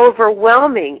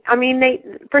overwhelming. I mean,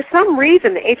 for some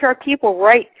reason, the HR people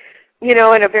write, in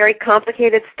a very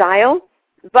complicated style.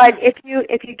 But if you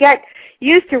get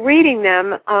used to reading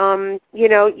them,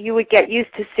 you would get used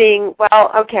to seeing,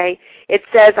 well, okay, it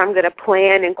says I'm going to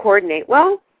plan and coordinate.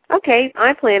 Well, okay,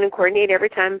 I plan and coordinate every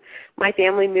time my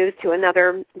family moves to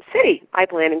another city. I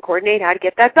plan and coordinate how to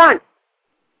get that done.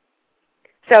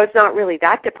 So it's not really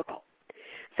that difficult.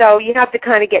 So you have to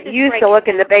kind of get used to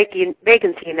looking at the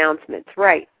vacancy announcements,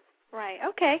 right? Right.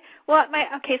 Okay. Well,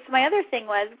 so my other thing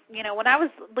was, when I was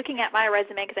looking at my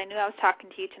resume, because I knew I was talking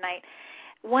to you tonight,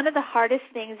 one of the hardest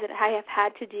things that I have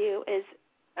had to do is,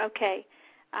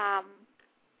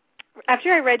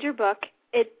 after I read your book,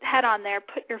 it had on there,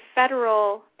 put your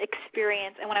federal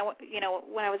experience. And when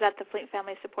I was at the Fleet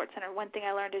Family Support Center, one thing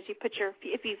I learned is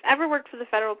if you've ever worked for the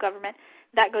federal government,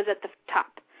 that goes at the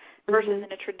top, versus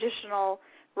in a traditional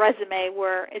resume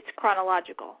where it's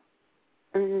chronological.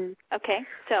 Okay,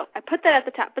 so I put that at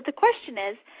the top. But the question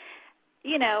is,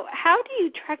 how do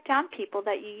you track down people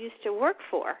that you used to work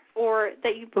for, or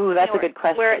that you? Ooh, that's a good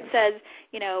question. Where it says,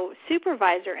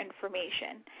 supervisor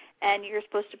information, and you're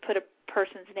supposed to put a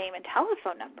person's name and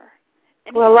telephone number.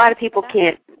 Well, a lot of people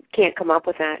can't come up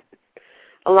with that.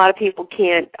 A lot of people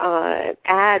can't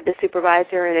add the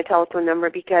supervisor and a telephone number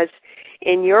because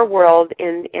in your world,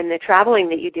 in the traveling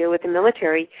that you do with the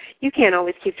military, you can't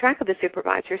always keep track of the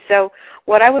supervisor. So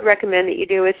what I would recommend that you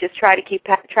do is just try to keep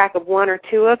track of 1 or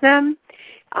 2 of them,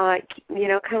 kind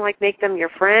of like make them your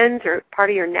friends or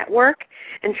part of your network,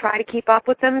 and try to keep up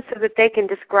with them so that they can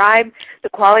describe the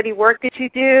quality work that you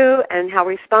do and how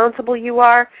responsible you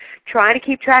are. Try to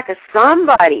keep track of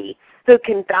somebody who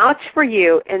can vouch for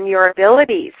you and your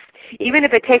abilities. Even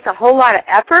if it takes a whole lot of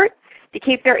effort to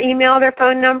keep their email, their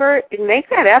phone number, make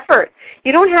that effort.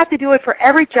 You don't have to do it for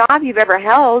every job you've ever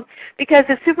held, because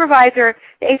the supervisor,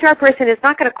 the HR person, is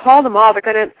not going to call them all. They're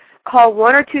going to call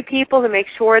 1 or 2 people to make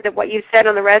sure that what you said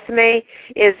on the resume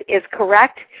is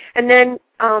correct. And then,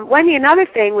 Wendy, another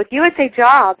thing, with USA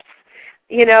Jobs,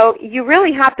 you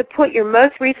really have to put your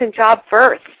most recent job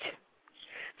first.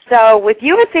 So with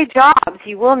USA Jobs,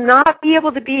 you will not be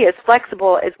able to be as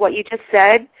flexible as what you just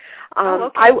said.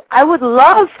 I would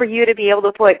love for you to be able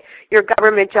to put your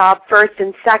government job first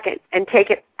and second and take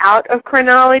it out of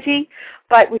chronology.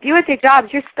 But with USA Jobs,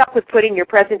 you're stuck with putting your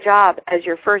present job as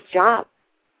your first job.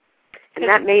 And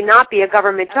that may not be a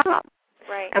government job.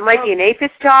 Right. It might be an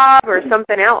APHIS job or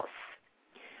something else.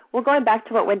 Well, going back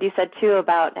to what Wendy said, too,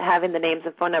 about having the names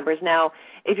and phone numbers. Now,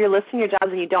 if you're listing your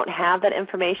jobs and you don't have that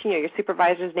information, your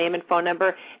supervisor's name and phone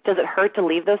number, does it hurt to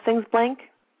leave those things blank?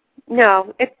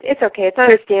 No, it's okay. It's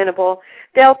understandable.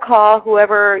 They'll call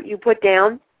whoever you put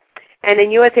down. And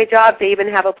in USA Jobs, they even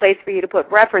have a place for you to put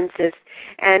references.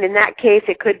 And in that case,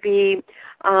 it could be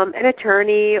an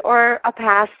attorney or a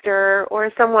pastor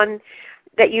or someone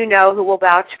that you know who will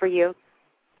vouch for you.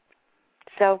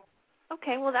 So,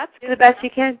 okay, well, that's good. Do the best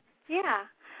you can. Yeah.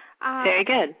 Very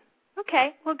good.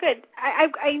 Okay, well, good.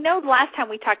 I know the last time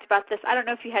we talked about this, I don't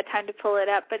know if you had time to pull it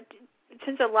up, but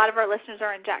since a lot of our listeners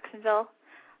are in Jacksonville,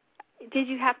 did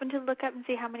you happen to look up and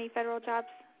see how many federal jobs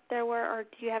there were, or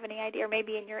do you have any idea, or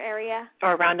maybe in your area?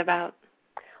 Or roundabout?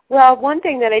 Well, one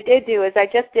thing that I did do is I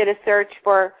just did a search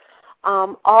for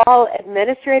all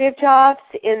administrative jobs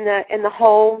in the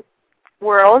whole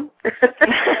world.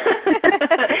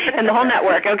 And the whole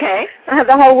network, okay.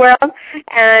 The whole world.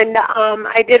 And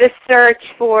I did a search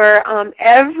for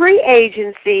every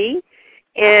agency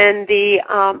in the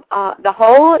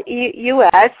whole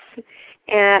U.S.,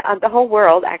 and the whole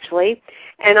world, actually.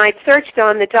 And I searched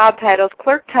on the job titles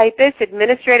clerk, typist,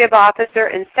 administrative officer,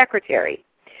 and secretary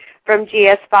from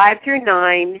GS 5 through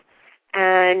 9,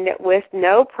 and with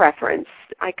no preference.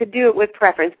 I could do it with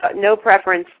preference, but no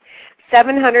preference.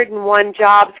 701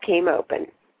 jobs came open.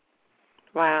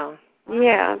 Wow.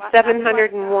 Yeah,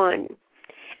 701.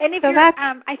 And if you're,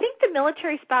 I think the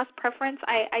military spouse preference,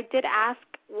 I did ask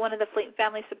one of the Fleet and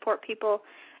Family Support people,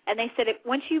 and they said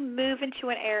once you move into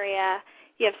an area,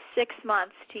 you have 6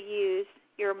 months to use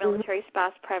your military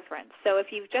spouse preference. So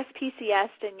if you've just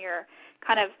PCS'd and you're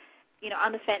kind of,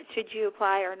 on the fence, should you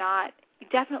apply or not,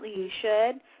 definitely you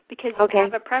should, because you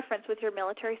have a preference with your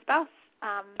military spouse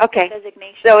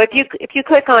designation. So if you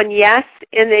click on yes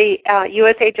in the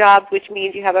USA Jobs, which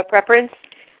means you have a preference,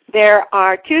 there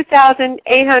are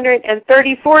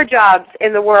 2,834 jobs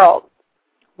in the world.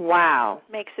 Wow.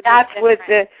 Makes a big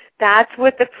difference. That's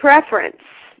with the preference.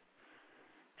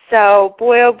 So,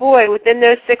 boy, oh boy, within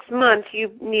those 6 months,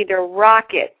 you need to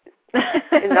rock it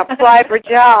and apply for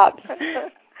jobs.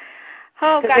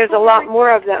 Oh, gosh. There's a lot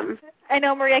more of them. I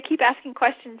know, Marie, I keep asking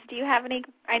questions. Do you have any?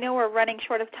 I know we're running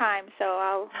short of time, so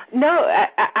I'll... No,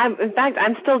 in fact,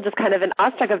 I'm still just kind of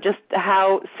awestruck of just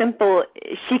how simple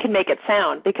she can make it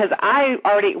sound, because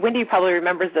Wendy probably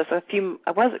remembers this it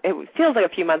feels like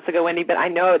a few months ago, Wendy, but I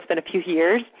know it's been a few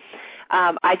years.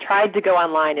 I tried to go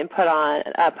online and put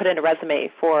in a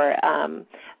resume for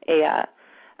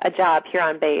a job here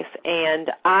on base,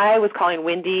 and I was calling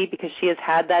Wendy because she has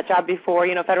had that job before,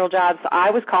 federal jobs. So I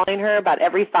was calling her about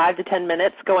every 5 to 10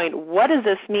 minutes going, what does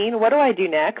this mean? What do I do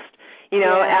next?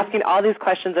 Asking all these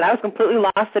questions, and I was completely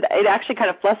lost. It actually kind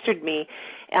of flustered me,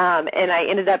 and I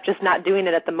ended up just not doing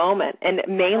it at the moment. And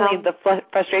mainly the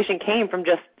frustration came from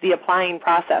just the applying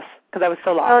process because I was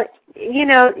so lost.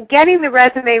 Getting the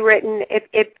resume written,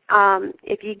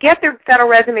 if you get the Federal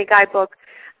Resume Guidebook,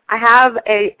 I have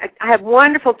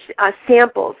wonderful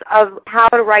samples of how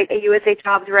to write a USA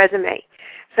Jobs resume.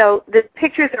 So the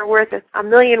pictures are worth a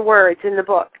million words in the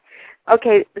book.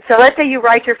 Okay, so let's say you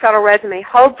write your federal resume.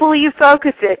 Hopefully you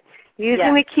focus it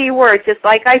using the keywords, just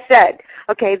like I said.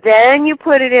 Okay, then you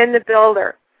put it in the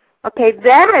builder. Okay,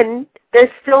 then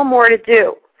there's still more to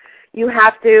do. You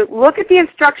have to look at the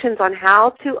instructions on how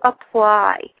to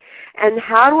apply. And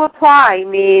how to apply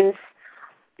means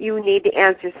you need to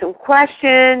answer some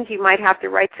questions. You might have to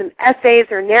write some essays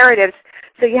or narratives.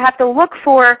 So you have to look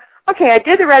for, okay, I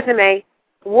did the resume.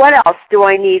 What else do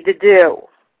I need to do?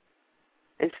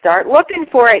 And start looking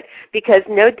for it, because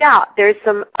no doubt there's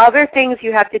some other things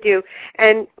you have to do.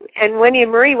 And Wendy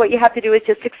and Marie, what you have to do is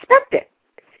just expect it.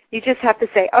 You just have to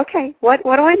say, okay, what do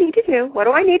I need to do? What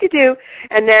do I need to do?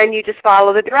 And then you just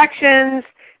follow the directions.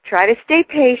 Try to stay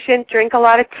patient. Drink a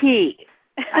lot of tea.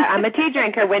 I'm a tea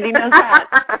drinker. Wendy knows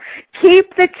that.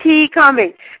 Keep the tea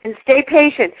coming and stay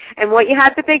patient. And what you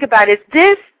have to think about is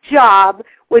this job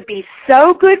would be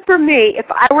so good for me if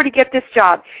I were to get this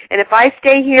job. And if I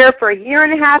stay here for a year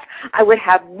and a half, I would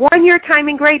have 1 year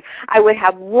timing grade. I would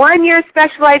have 1 year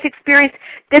specialized experience.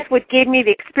 This would give me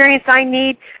the experience I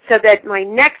need so that my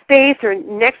next base or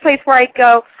next place where I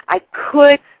go, I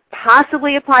could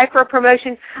possibly apply for a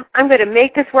promotion. I'm going to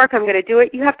make this work. I'm going to do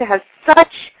it. You have to have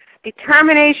such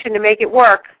determination to make it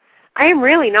work. I am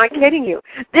really not kidding you.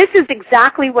 This is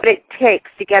exactly what it takes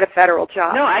to get a federal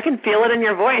job. No, I can feel it in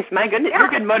your voice. My goodness, you're a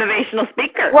good motivational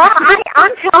speaker. Well,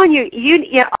 I'm telling you,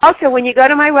 also when you go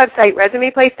to my website,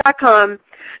 resumeplace.com,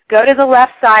 go to the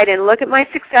left side and look at my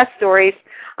success stories.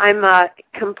 I'm a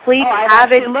complete I've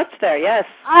avid. actually looked there, yes.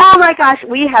 Oh, my gosh.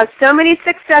 We have so many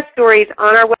success stories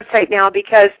on our website now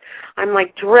because I'm,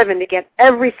 like, driven to get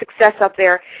every success up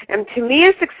there. And to me,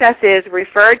 a success is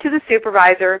referred to the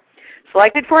supervisor,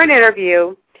 selected for an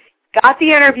interview, got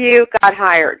the interview, got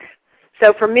hired.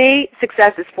 So for me,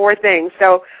 success is 4 things.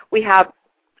 So we have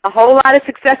a whole lot of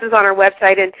successes on our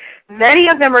website, and many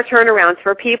of them are turnarounds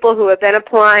for people who have been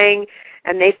applying,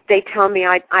 and they tell me,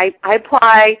 I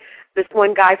apply this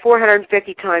one guy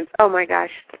 450 times. Oh, my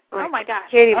gosh. Oh, my gosh.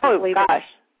 Can't even believe it.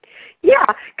 Yeah,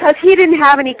 because he didn't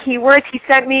have any keywords. He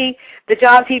sent me the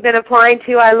jobs he'd been applying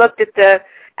to. I looked at the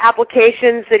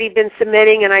applications that he'd been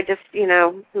submitting, and I just,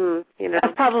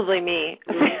 That's probably me.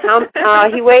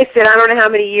 He wasted I don't know how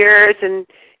many years, and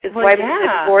his wife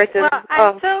was divorced. Well,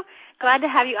 I'm so glad to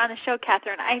have you on the show,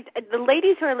 Kathryn. The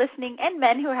ladies who are listening, and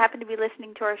men who happen to be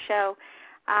listening to our show,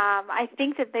 I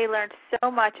think that they learned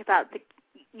so much about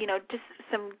just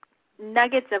some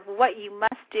nuggets of what you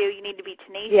must do. You need to be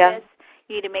tenacious. Yeah.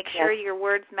 You need to make sure your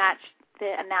words match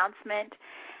the announcement.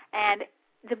 And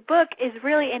the book is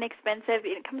really inexpensive.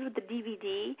 It comes with the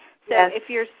DVD. So if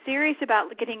you're serious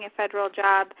about getting a federal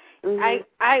job,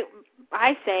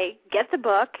 I say get the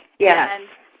book and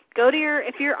go to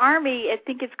if you're Army, I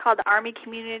think it's called the Army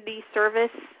Community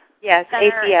Service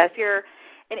Center. ACS. If you're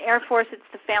in Air Force, it's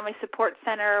the Family Support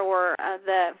Center or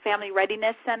the Family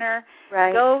Readiness Center.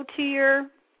 Right. Go to your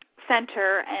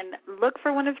center and look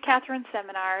for one of Kathryn's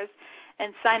seminars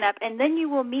and sign up, and then you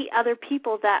will meet other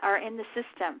people that are in the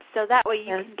system. So that way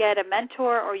you can get a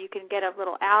mentor or you can get a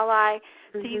little ally,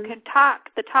 so you can talk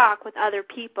the talk with other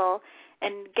people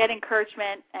and get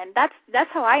encouragement. And that's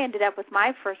how I ended up with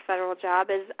my first federal job.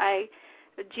 I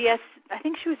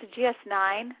think she was a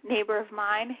GS9 neighbor of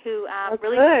mine who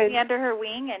really took me under her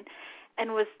wing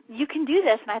and was, you can do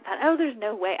this. And I thought, oh, there's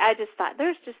no way. I just thought,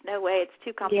 there's just no way. It's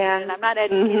too complicated. And I'm not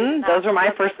educated enough. Those were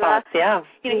my first thoughts,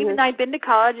 even though I'd been to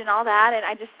college and all that, and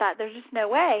I just thought, there's just no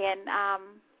way.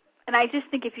 And I just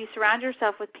think if you surround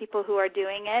yourself with people who are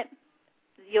doing it,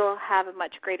 you'll have a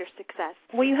much greater success.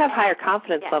 Well, you have higher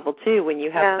confidence level, too, when you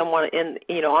have someone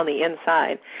on the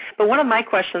inside. But one of my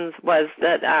questions was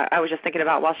that I was just thinking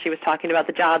about while she was talking about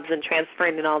the jobs and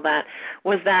transferring and all that,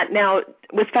 was that now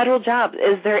with federal jobs,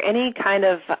 is there any kind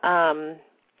of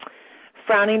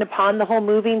frowning upon the whole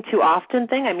moving too often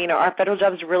thing? I mean, are federal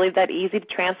jobs really that easy to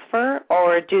transfer,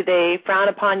 or do they frown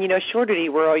upon, shore duty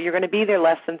where you're going to be there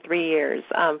less than 3 years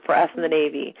for us in the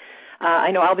Navy?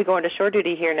 I know I'll be going to shore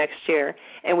duty here next year,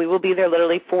 and we will be there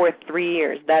literally for 3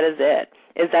 years. That is it.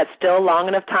 Is that still long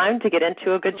enough time to get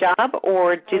into a good job,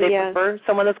 or do they prefer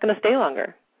someone that's going to stay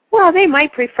longer? Well, they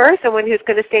might prefer someone who's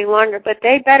going to stay longer, but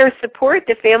they better support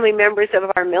the family members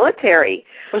of our military.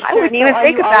 Well, I wouldn't even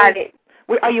think about it.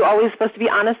 Are you always supposed to be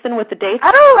honest then with the dates?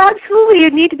 Oh, absolutely.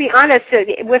 You need to be honest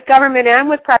with government and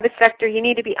with private sector. You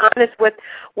need to be honest with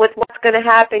what's going to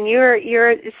happen.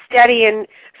 You're steady in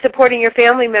supporting your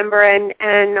family member and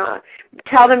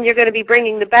tell them you're going to be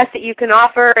bringing the best that you can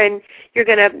offer, and you're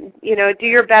going to do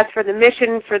your best for the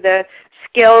mission, for the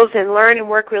skills, and learn and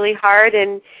work really hard.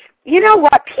 And you know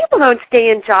what? People don't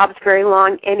stay in jobs very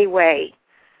long anyway.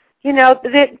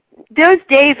 Those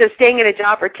days of staying in a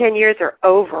job for 10 years are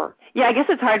over. Yeah, I guess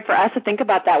it's hard for us to think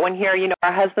about that when here,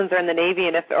 our husbands are in the Navy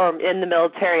or in the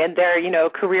military, and they're,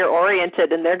 career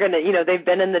oriented, and they're going to, they've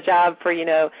been in the job for,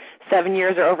 7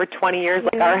 years or over 20 years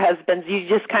like our husbands. You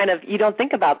just you don't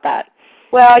think about that.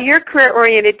 Well, you're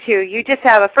career-oriented, too. You just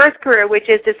have a first career, which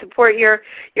is to support your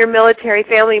military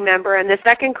family member, and the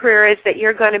second career is that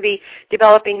you're going to be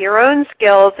developing your own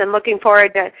skills and looking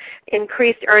forward to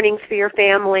increased earnings for your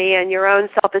family and your own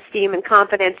self-esteem and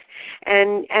confidence.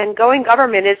 And going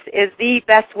government is the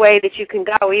best way that you can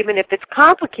go, even if it's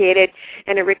complicated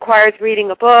and it requires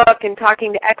reading a book and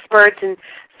talking to experts and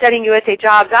studying USA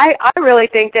jobs. I really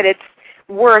think that it's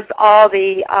worth all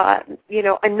the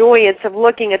annoyance of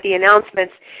looking at the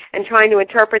announcements and trying to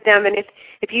interpret them. And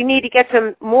if you need to get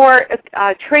some more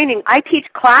training, I teach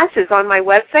classes on my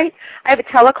website. I have a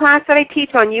teleclass that I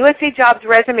teach on USA Jobs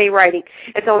resume writing.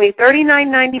 It's only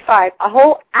 $39.95, a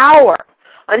whole hour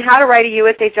on how to write a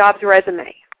USA Jobs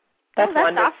resume. That's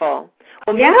wonderful.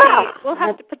 Awesome. Well, we'll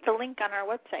have to put the link on our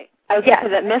website. Yes,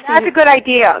 that's a good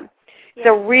idea. It's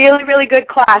a really, really good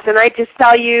class, and I just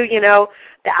tell you,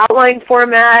 the outline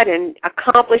format and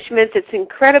accomplishments. It's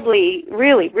incredibly,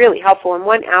 really, really helpful. In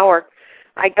 1 hour,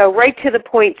 I go right to the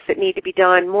points that need to be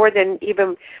done, more than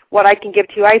even what I can give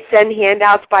to you. I send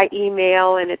handouts by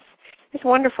email, and It's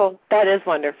wonderful. That is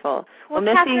wonderful. Well,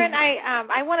 Missy, Kathryn,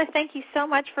 I want to thank you so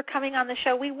much for coming on the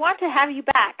show. We want to have you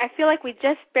back. I feel like we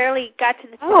just barely got to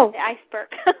the tip of the iceberg.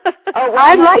 Well,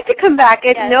 I'd like to come back.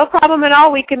 It's no problem at all.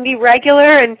 We can be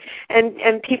regular,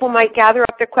 and people might gather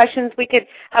up their questions. We could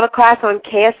have a class on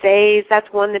KSAs. That's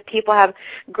one that people have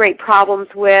great problems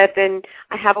with, and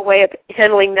I have a way of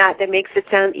handling that makes it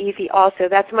sound easy also.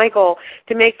 That's my goal,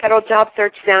 to make federal job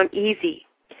search sound easy.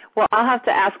 Well, I'll have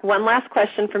to ask one last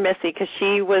question for Missy, because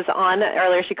she was on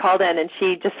earlier. She called in and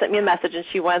she just sent me a message, and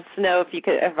she wants to know if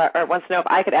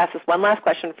I could ask this one last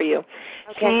question for you.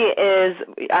 Okay. She is,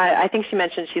 I think she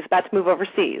mentioned she's about to move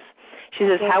overseas. She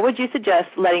says, how would you suggest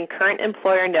letting current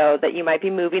employer know that you might be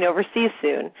moving overseas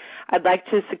soon? I'd like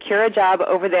to secure a job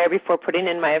over there before putting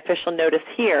in my official notice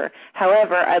here.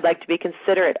 However, I'd like to be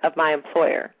considerate of my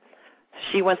employer.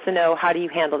 She wants to know, how do you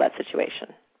handle that situation?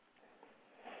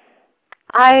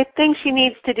 I think she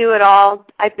needs to do it all.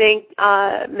 I think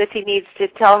Missy needs to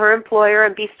tell her employer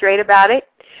and be straight about it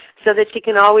so that she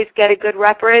can always get a good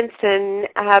reference and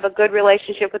have a good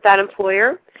relationship with that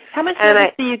employer. How much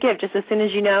notice do you give, just as soon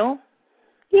as you know?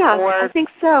 Yeah, I think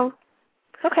so.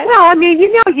 Okay. Well, I mean,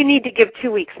 you need to give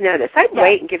 2 weeks' notice. I'd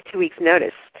wait and give 2 weeks'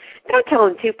 notice. Don't tell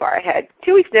them too far ahead.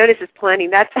 2 weeks' notice is plenty.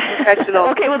 That's professional.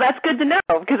 Okay, well, that's good to know,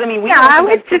 because, I mean, we I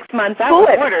would 6 months out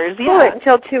with orders. Pull it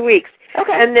until 2 weeks.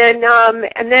 Okay. And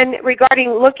then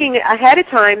regarding looking ahead of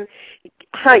time,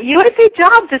 USA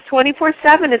Jobs is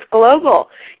 24/7. It's global.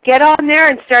 Get on there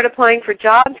and start applying for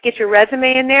jobs. Get your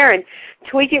resume in there and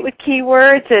tweak it with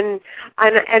keywords. And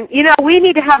we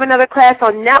need to have another class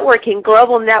on networking,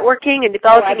 global networking, and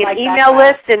developing an email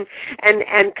list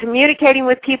and communicating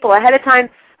with people ahead of time.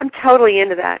 I'm totally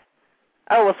into that.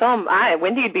 Oh, well, so am I.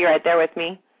 Wendy would be right there with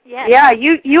me. Yes. Yeah,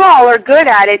 you all are good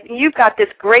at it. You've got this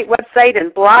great website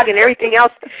and blog and everything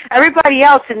else. Everybody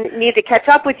else needs to catch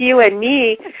up with you and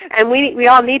me, and we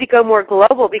all need to go more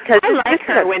global because I like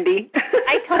her, Wendy.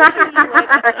 I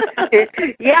totally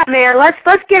would. Yeah, man.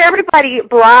 Let's get everybody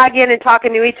blogging and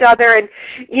talking to each other. And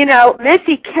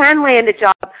Missy can land a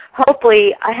job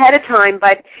hopefully ahead of time,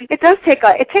 but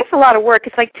it takes a lot of work.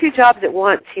 It's like 2 jobs at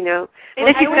once,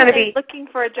 Missy's going to be looking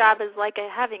for a job is like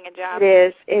having a job.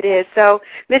 It is. So,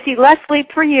 Missy, less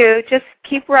sleep for you. Just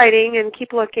keep writing and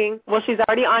keep looking. Well, she's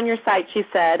already on your site, she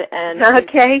said. And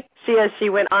okay. She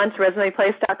went on to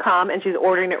resumeplace.com, and she's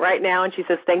ordering it right now, and she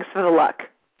says, thanks for the luck.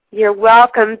 You're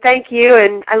welcome. Thank you,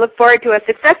 and I look forward to a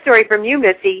success story from you,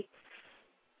 Missy,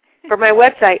 for my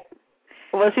website.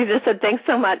 Well, she just said, thanks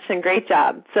so much and great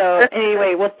job. So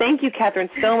anyway, well, thank you, Kathryn,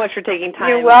 so much for taking time.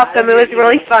 You're welcome. It was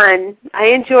really fun. I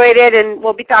enjoyed it, and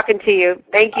we'll be talking to you.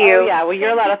 Thank you. Oh, yeah. Well, you're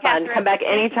a lot of fun. Kathryn. Come back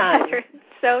anytime.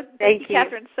 Thank you,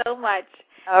 Kathryn, so much.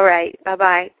 All right.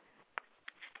 Bye-bye.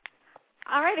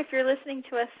 All right. If you're listening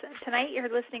to us tonight, you're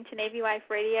listening to Navy Wife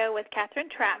Radio with Kathryn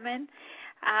Troutman.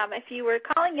 If you were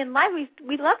calling in live,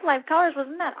 we love live callers.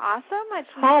 Wasn't that awesome?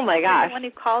 Oh, my gosh. Everyone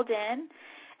who called in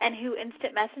and who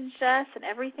instant messaged us and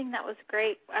everything. That was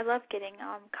great. I love getting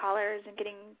callers and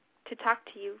getting to talk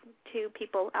to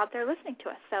people out there listening to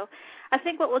us. So I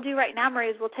think what we'll do right now, Marie,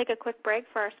 is we'll take a quick break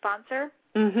for our sponsor,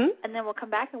 and then we'll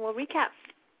come back and we'll recap.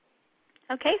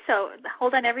 Okay, so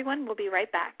hold on, everyone. We'll be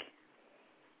right back.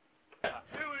 Here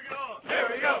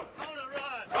we go.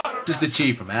 This is the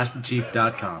Chief from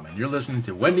AskTheChief.com, and you're listening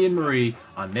to Wendy and Marie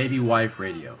on Navy Wife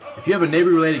Radio. If you have a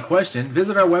Navy-related question,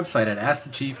 visit our website at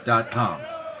AskTheChief.com,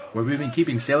 where we've been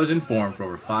keeping sailors informed for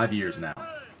over 5 years now.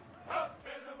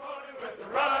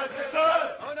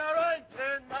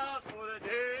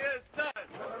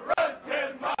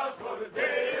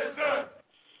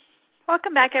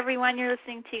 Welcome back, everyone. You're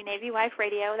listening to Navy Wife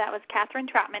Radio. That was Kathryn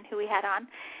Troutman, who we had on,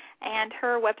 and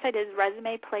her website is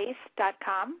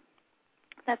resumeplace.com.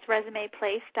 That's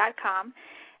resumeplace.com,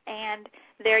 and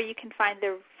there you can find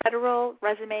the Federal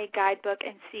Resume Guidebook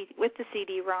and with the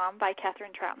CD-ROM by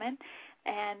Kathryn Troutman,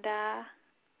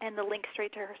 and the link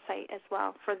straight to her site as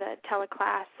well for the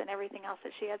teleclass and everything else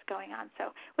that she has going on.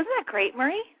 So wasn't that great,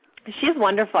 Marie? She's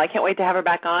wonderful. I can't wait to have her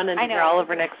back on and hear all of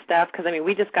her next stuff, because, I mean,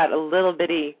 we just got a little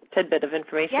bitty tidbit of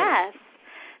information. Yes.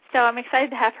 So I'm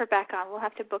excited to have her back on. We'll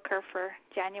have to book her for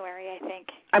January, I think.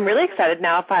 I'm really excited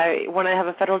now if I want to have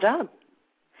a federal job.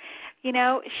 She's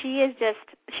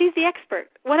the expert.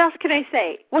 What else can I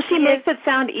say? Well, she makes it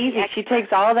sound easy. She takes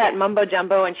all that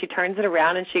mumbo-jumbo and she turns it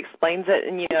around and she explains it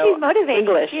in, she's motivating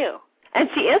English. Too. And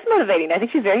she is motivating. I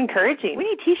think she's very encouraging. We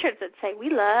need T-shirts that say, "We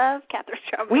love Kathryn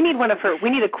Troutman." We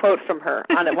need a quote from her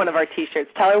on one of our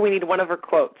T-shirts. Tell her we need one of her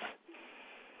quotes.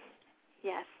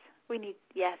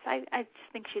 Yes. I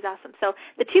just think she's awesome. So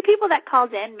the 2 people that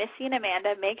called in, Missy and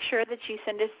Amanda, make sure that you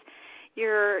send us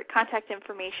your contact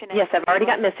information. Yes, I've already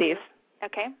got Missy's.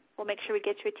 Okay, we'll make sure we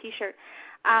get you a T-shirt.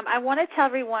 I want to tell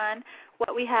everyone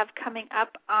what we have coming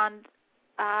up on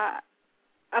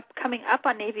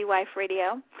Navy Wife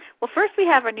Radio. Well, first we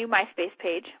have our new MySpace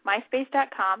page,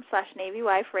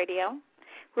 myspace.com/NavyWifeRadio.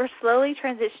 We're slowly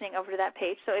transitioning over to that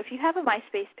page. So if you have a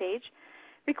MySpace page,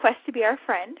 request to be our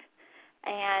friend,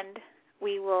 and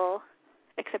we will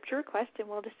accept your request, and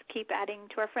we'll just keep adding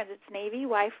to our friends. It's Navy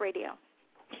Wife Radio.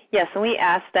 Yes, and we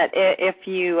ask that if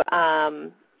you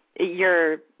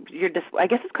your I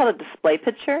guess it's called a display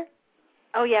picture.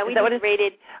 Oh yeah, we need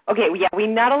rated. Okay, yeah, we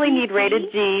not only need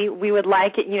rated G, we would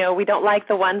like it. We don't like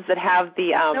the ones that have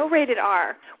the no rated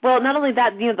R. Well, not only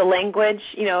that, the language,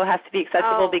 has to be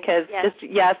accessible because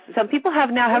yes. Some people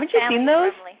have now. Haven't you seen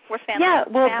those? Friendly. We're family. Yeah,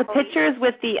 well, family. the pictures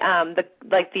with the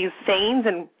like these sayings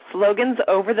and slogans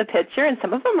over the picture, and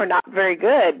some of them are not very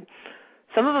good.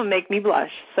 Some of them make me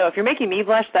blush. So if you're making me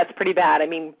blush, that's pretty bad. I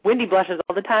mean, Wendy blushes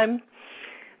all the time.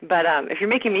 But if you're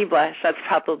making me blush, that's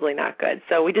probably not good.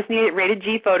 So we just need rated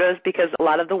G photos because a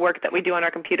lot of the work that we do on our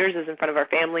computers is in front of our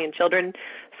family and children.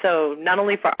 So not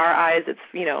only for our eyes, it's,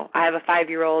 I have a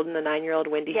 5-year-old and a 9-year-old.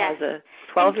 Wendy has a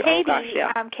 12-year-old.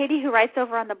 Katie, who writes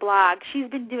over on the blog, she's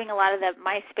been doing a lot of the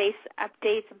MySpace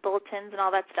updates and bulletins and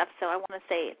all that stuff. So I want to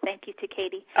say thank you to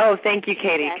Katie. Oh, thank you,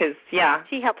 Katie, because,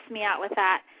 she helps me out with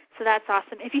that. So that's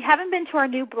awesome. If you haven't been to our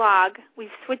new blog,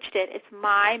 we've switched it. It's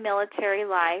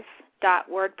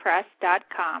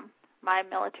mymilitarylife.wordpress.com,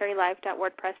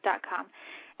 mymilitarylife.wordpress.com.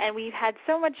 And we've had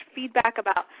so much feedback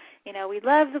about, we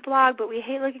love the blog, but we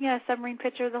hate looking at a submarine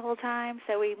picture the whole time.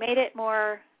 So we made it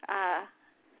more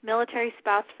military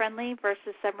spouse friendly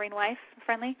versus submarine wife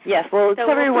friendly. Yes, well,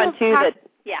 so everyone, too, that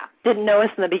didn't know us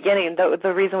in the beginning.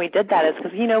 The reason we did that is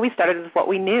because, we started with what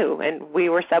we knew, and we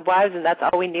were subwives, and that's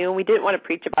all we knew, and we didn't want to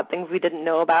preach about things we didn't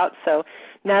know about. So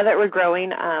now that we're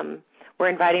growing, we're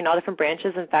inviting all different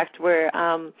branches. In fact, we're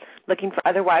looking for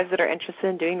other wives that are interested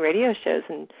in doing radio shows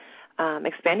and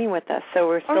expanding with us. So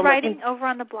we're still writing over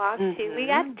on the blog, too. We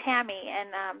got Tammy, and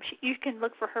you can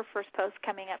look for her first post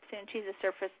coming up soon. She's a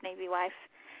Surface Navy wife.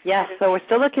 Yes, so we're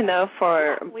still looking, though,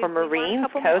 for Marines,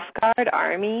 Coast Guard,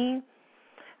 Army,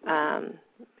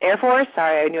 Air Force.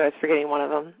 Sorry, I knew I was forgetting one of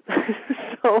them.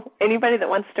 So anybody that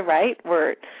wants to write,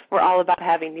 we're all about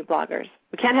having new bloggers.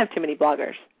 We can't have too many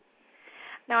bloggers.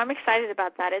 No, I'm excited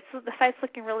about that. The site's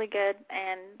looking really good,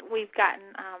 and we've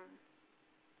gotten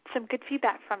some good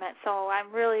feedback from it, so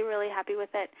I'm really, really happy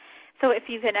with it. So if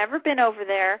you've never been over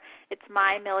there, it's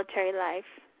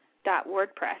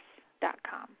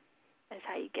mymilitarylife.wordpress.com is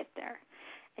how you get there,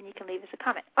 and you can leave us a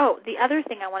comment. Oh, the other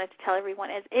thing I wanted to tell everyone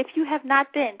is if you have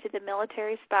not been to the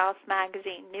Military Spouse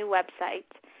Magazine new website,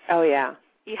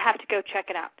 you have to go check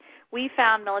it out. We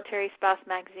found Military Spouse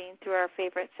Magazine through our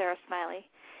favorite Sarah Smiley,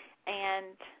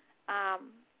 and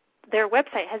their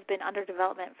website has been under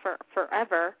development for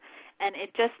forever, and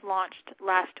it just launched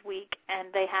last week,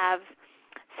 and they have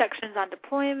sections on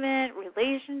deployment,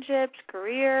 relationships,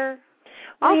 career,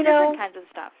 all different kinds of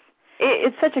stuff.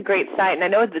 It's such a great site, and I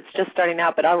know it's just starting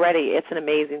out, but already it's an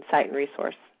amazing site and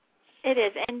resource. It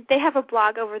is, and they have a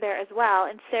blog over there as well,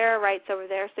 and Sarah writes over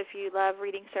there, so if you love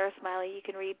reading Sarah Smiley, you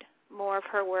can read more of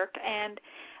her work, and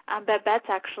Beth's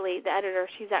actually the editor.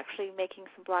 She's actually making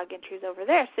some blog entries over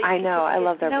there. So I know. I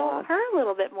love their blog. Her a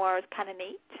little bit more is kind of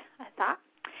neat, I thought.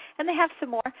 And they have some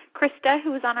more. Krista,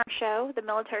 who was on our show, the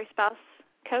military spouse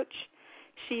coach,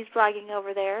 she's blogging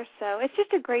over there. So it's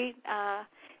just a great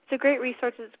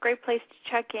resource. It's a great place to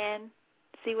check in,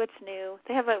 see what's new.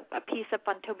 They have a piece up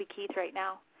on Toby Keith right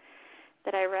now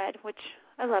that I read, which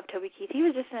I love Toby Keith. He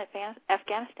was just in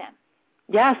Afghanistan.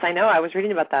 Yes, I know. I was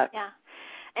reading about that. Yeah.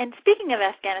 And speaking of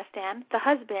Afghanistan, the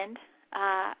husband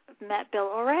met Bill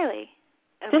O'Reilly.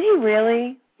 Did he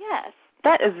really? Yes.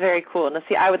 That is very cool. Now,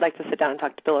 see, I would like to sit down and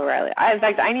talk to Bill O'Reilly. In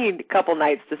fact, I need a couple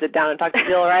nights to sit down and talk to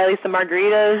Bill O'Reilly, some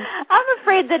margaritas. I'm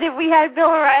afraid that if we had Bill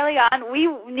O'Reilly on,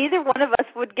 neither one of us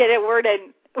would get a word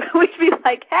in. We'd be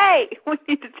like, hey, we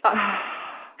need to talk.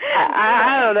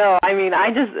 I don't know. I mean,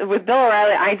 with Bill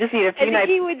O'Reilly, I just need a few nights.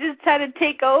 He would just try to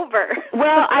take over.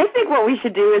 Well, I think what we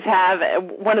should do is have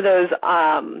one of those,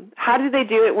 how do they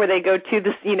do it where they go to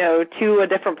this, to a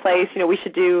different place? We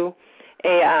should do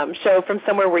a show from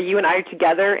somewhere where you and I are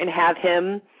together and have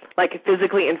him, like,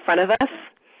 physically in front of us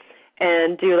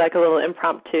and do, like, a little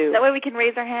impromptu. That way we can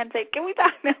raise our hand and say, can we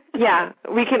talk now? Yeah,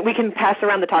 we can pass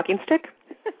around the talking stick.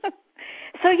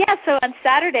 So on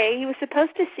Saturday, he was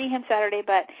supposed to see him Saturday,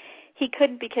 but he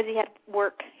couldn't because he had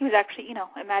work. He was actually,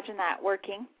 imagine that,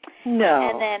 working. No.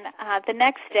 And then the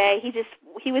next day, he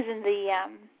was in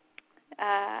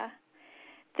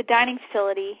the dining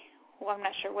facility. Well, I'm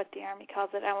not sure what the Army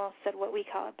calls it. I almost said what we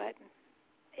call it, but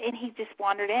and he just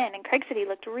wandered in. And Craig said he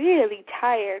looked really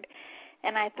tired.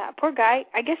 And I thought, poor guy,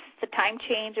 I guess it's the time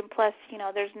change, and plus,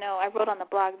 I wrote on the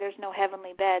blog, there's no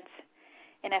heavenly beds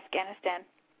in Afghanistan.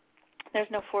 There's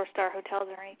no 4-star hotels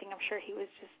or anything. I'm sure he was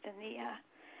just in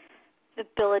the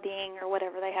billeting or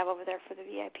whatever they have over there for the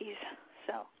VIPs.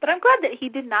 So, but I'm glad that he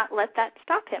did not let that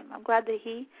stop him. I'm glad that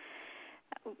he,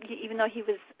 even though he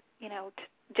was,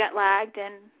 jet lagged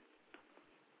and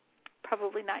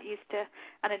probably not used to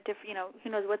on a different, who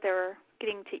knows what they were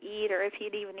getting to eat or if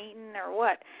he'd even eaten or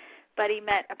what. But he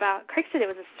met Craig said it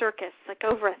was a circus, like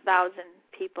over 1,000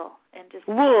 people, and just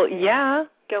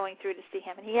going through to see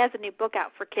him. And he has a new book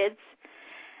out for kids,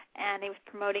 and he was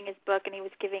promoting his book, and he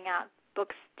was giving out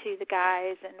books to the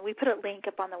guys, and we put a link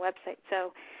up on the website.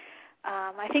 So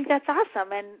I think that's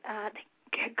awesome. And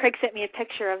Craig sent me a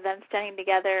picture of them standing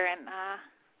together, and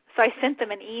so I sent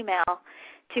them an email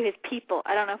to his people.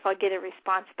 I don't know if I'll get a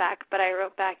response back, but I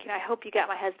wrote back, I hope you got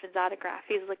my husband's autograph.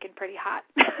 He's looking pretty hot.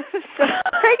 So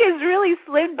Craig is really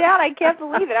slimmed down. I can't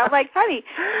believe it. I'm like, honey,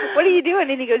 what are you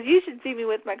doing? And he goes, you should see me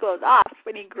with my clothes off,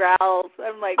 when he growls.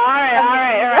 I'm like, all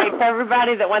right. For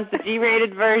everybody that wants the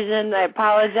G-rated version, I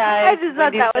apologize. I just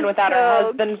thought that was without so her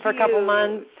husband cute. for a couple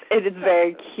months. It is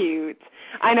very cute.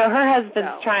 I know her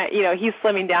husband's trying, he's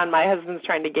slimming down. My husband's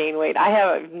trying to gain weight. I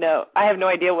have no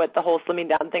idea what the whole slimming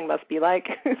down thing must be like.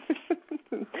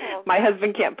 My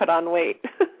husband can't put on weight.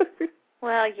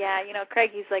 Well, yeah,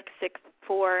 Craig, he's like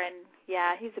 6'4", and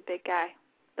yeah, he's a big guy.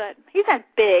 But he's not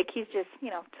big. He's just,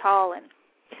 tall and.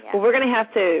 Yeah. Well, we're going to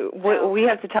have to. We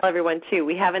have to tell everyone too.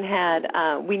 We haven't had.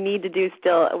 We need to do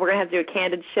still. We're going to have to do a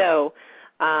candid show.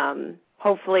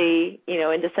 Hopefully,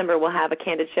 in December we'll have a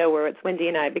candid show where it's Wendy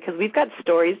and I, because we've got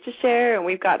stories to share and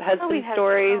we've got husband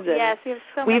stories. And yes, we have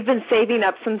so we've been saving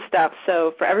up some stuff.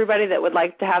 So for everybody that would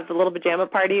like to have the little pajama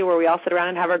party where we all sit around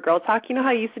and have our girl talk, you know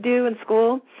how you used to do in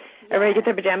school? Yeah. Everybody get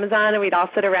their pajamas on and we'd all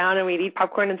sit around and we'd eat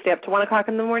popcorn and stay up to 1 o'clock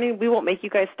in the morning. We won't make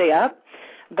you guys stay up,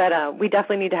 but we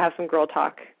definitely need to have some girl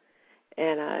talk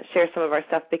and share some of our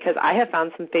stuff, because I have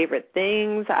found some favorite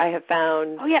things. I have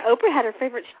found... Oh, yeah, Oprah had her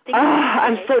favorite thing.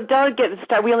 I'm so done getting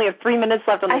started. We only have 3 minutes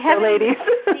left on the show, ladies. I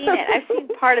haven't seen it. I've seen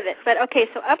part of it. But, okay,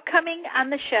 so upcoming on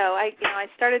the show, I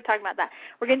started talking about that.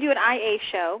 We're going to do an IA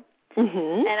show,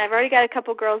 and I've already got a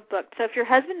couple girls booked. So if your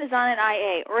husband is on an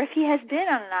IA, or if he has been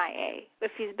on an IA,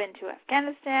 if he's been to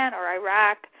Afghanistan or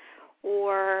Iraq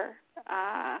or,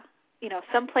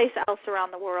 someplace else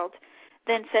around the world,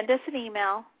 then send us an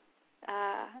email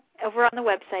over on the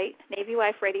website,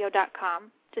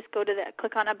 NavyWifeRadio.com. Just go to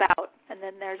click on About, and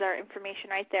then there's our information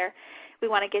right there. We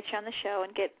want to get you on the show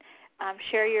and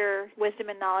share your wisdom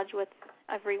and knowledge with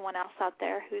everyone else out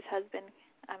there whose husband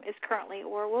is currently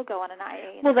or will go on an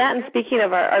IA. Well, that, and speaking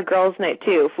of our girls' night,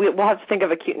 too, we'll have to think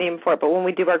of a cute name for it, but when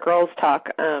we do our girls' talk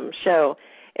show,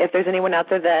 if there's anyone out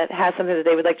there that has something that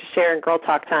they would like to share in girl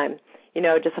talk time,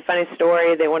 just a funny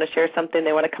story, they want to share something,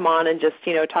 they want to come on and just,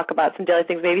 talk about some daily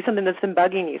things, maybe something that's been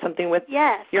bugging you, something with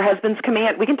your husband's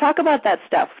command. We can talk about that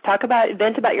stuff.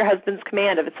 Vent about your husband's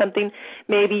command. If it's something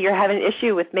maybe you're having an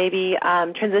issue with, maybe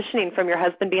transitioning from your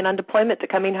husband being on deployment to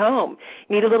coming home,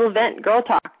 you need a little vent, girl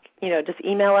talk, just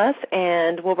email us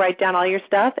and we'll write down all your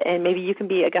stuff, and maybe you can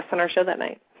be a guest on our show that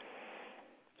night.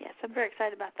 Yes, I'm very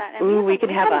excited about that. And we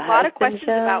could have a lot of questions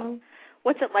show. About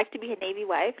what's it like to be a Navy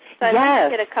wife? So I'd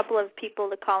like to get a couple of people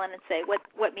to call in and say what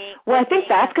mean. Well, I think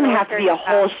that's going to have to be a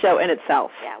whole show in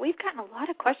itself. Yeah, we've gotten a lot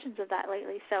of questions of that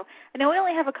lately. So I know we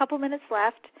only have a couple minutes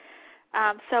left,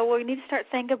 so we need to start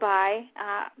saying goodbye.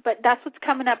 But that's what's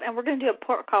coming up, and we're going to do a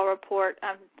port call report.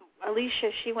 Alicia,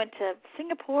 she went to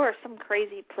Singapore or some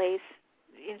crazy place.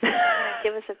 She's going to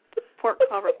give us a port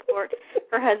call report.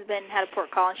 Her husband had a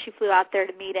port call, and she flew out there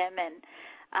to meet him, and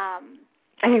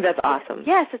I think that's awesome.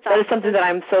 Yes, it's awesome. That is something that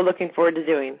I'm so looking forward to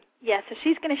doing. Yeah, so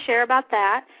she's going to share about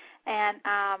that. And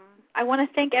I want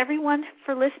to thank everyone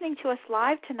for listening to us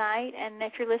live tonight. And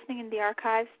if you're listening in the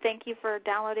archives, thank you for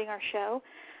downloading our show.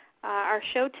 Our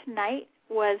show tonight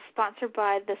was sponsored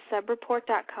by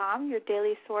thesubreport.com, your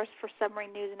daily source for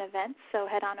submarine news and events. So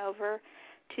head on over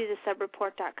to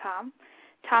thesubreport.com.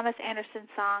 Thomas Anderson's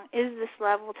song, Is This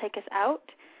Love, will take us out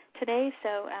today.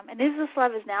 So, and Is This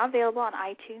Love is now available on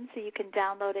iTunes, so you can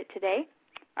download it today.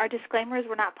 Our disclaimers: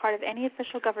 we're not part of any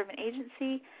official government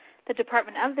agency, the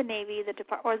Department of the Navy,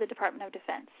 or the Department of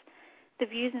Defense. The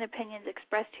views and opinions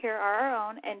expressed here are our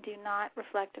own and do not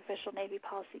reflect official Navy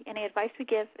policy. Any advice we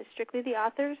give is strictly the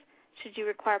author's. Should you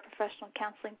require professional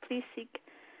counseling, please seek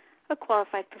a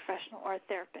qualified professional or a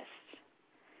therapist.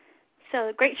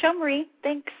 So, great show, Marie.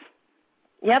 Thanks.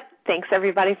 Yep. Thanks,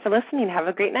 everybody, for listening. Have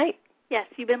a great night. Yes,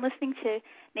 you've been listening to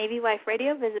Navy Wife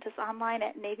Radio. Visit us online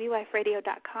at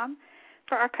NavyWifeRadio.com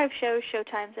for archive shows,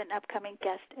 showtimes, and upcoming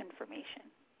guest information.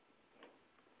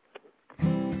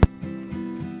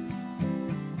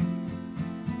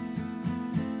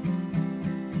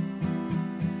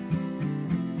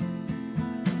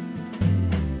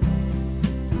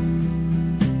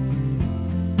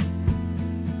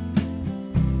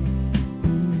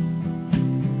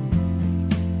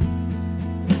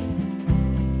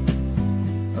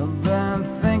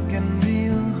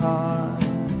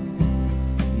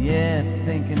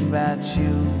 About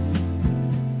you,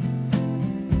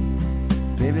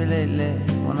 baby, lately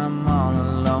when I'm all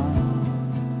alone,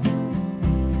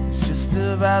 it's just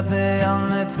about the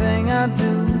only thing I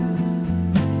do.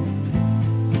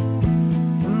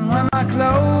 And when I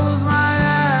close my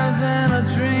eyes in a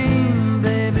dream,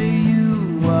 baby,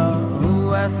 you are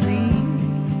who I see.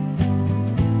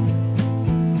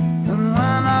 And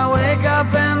when I wake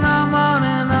up in the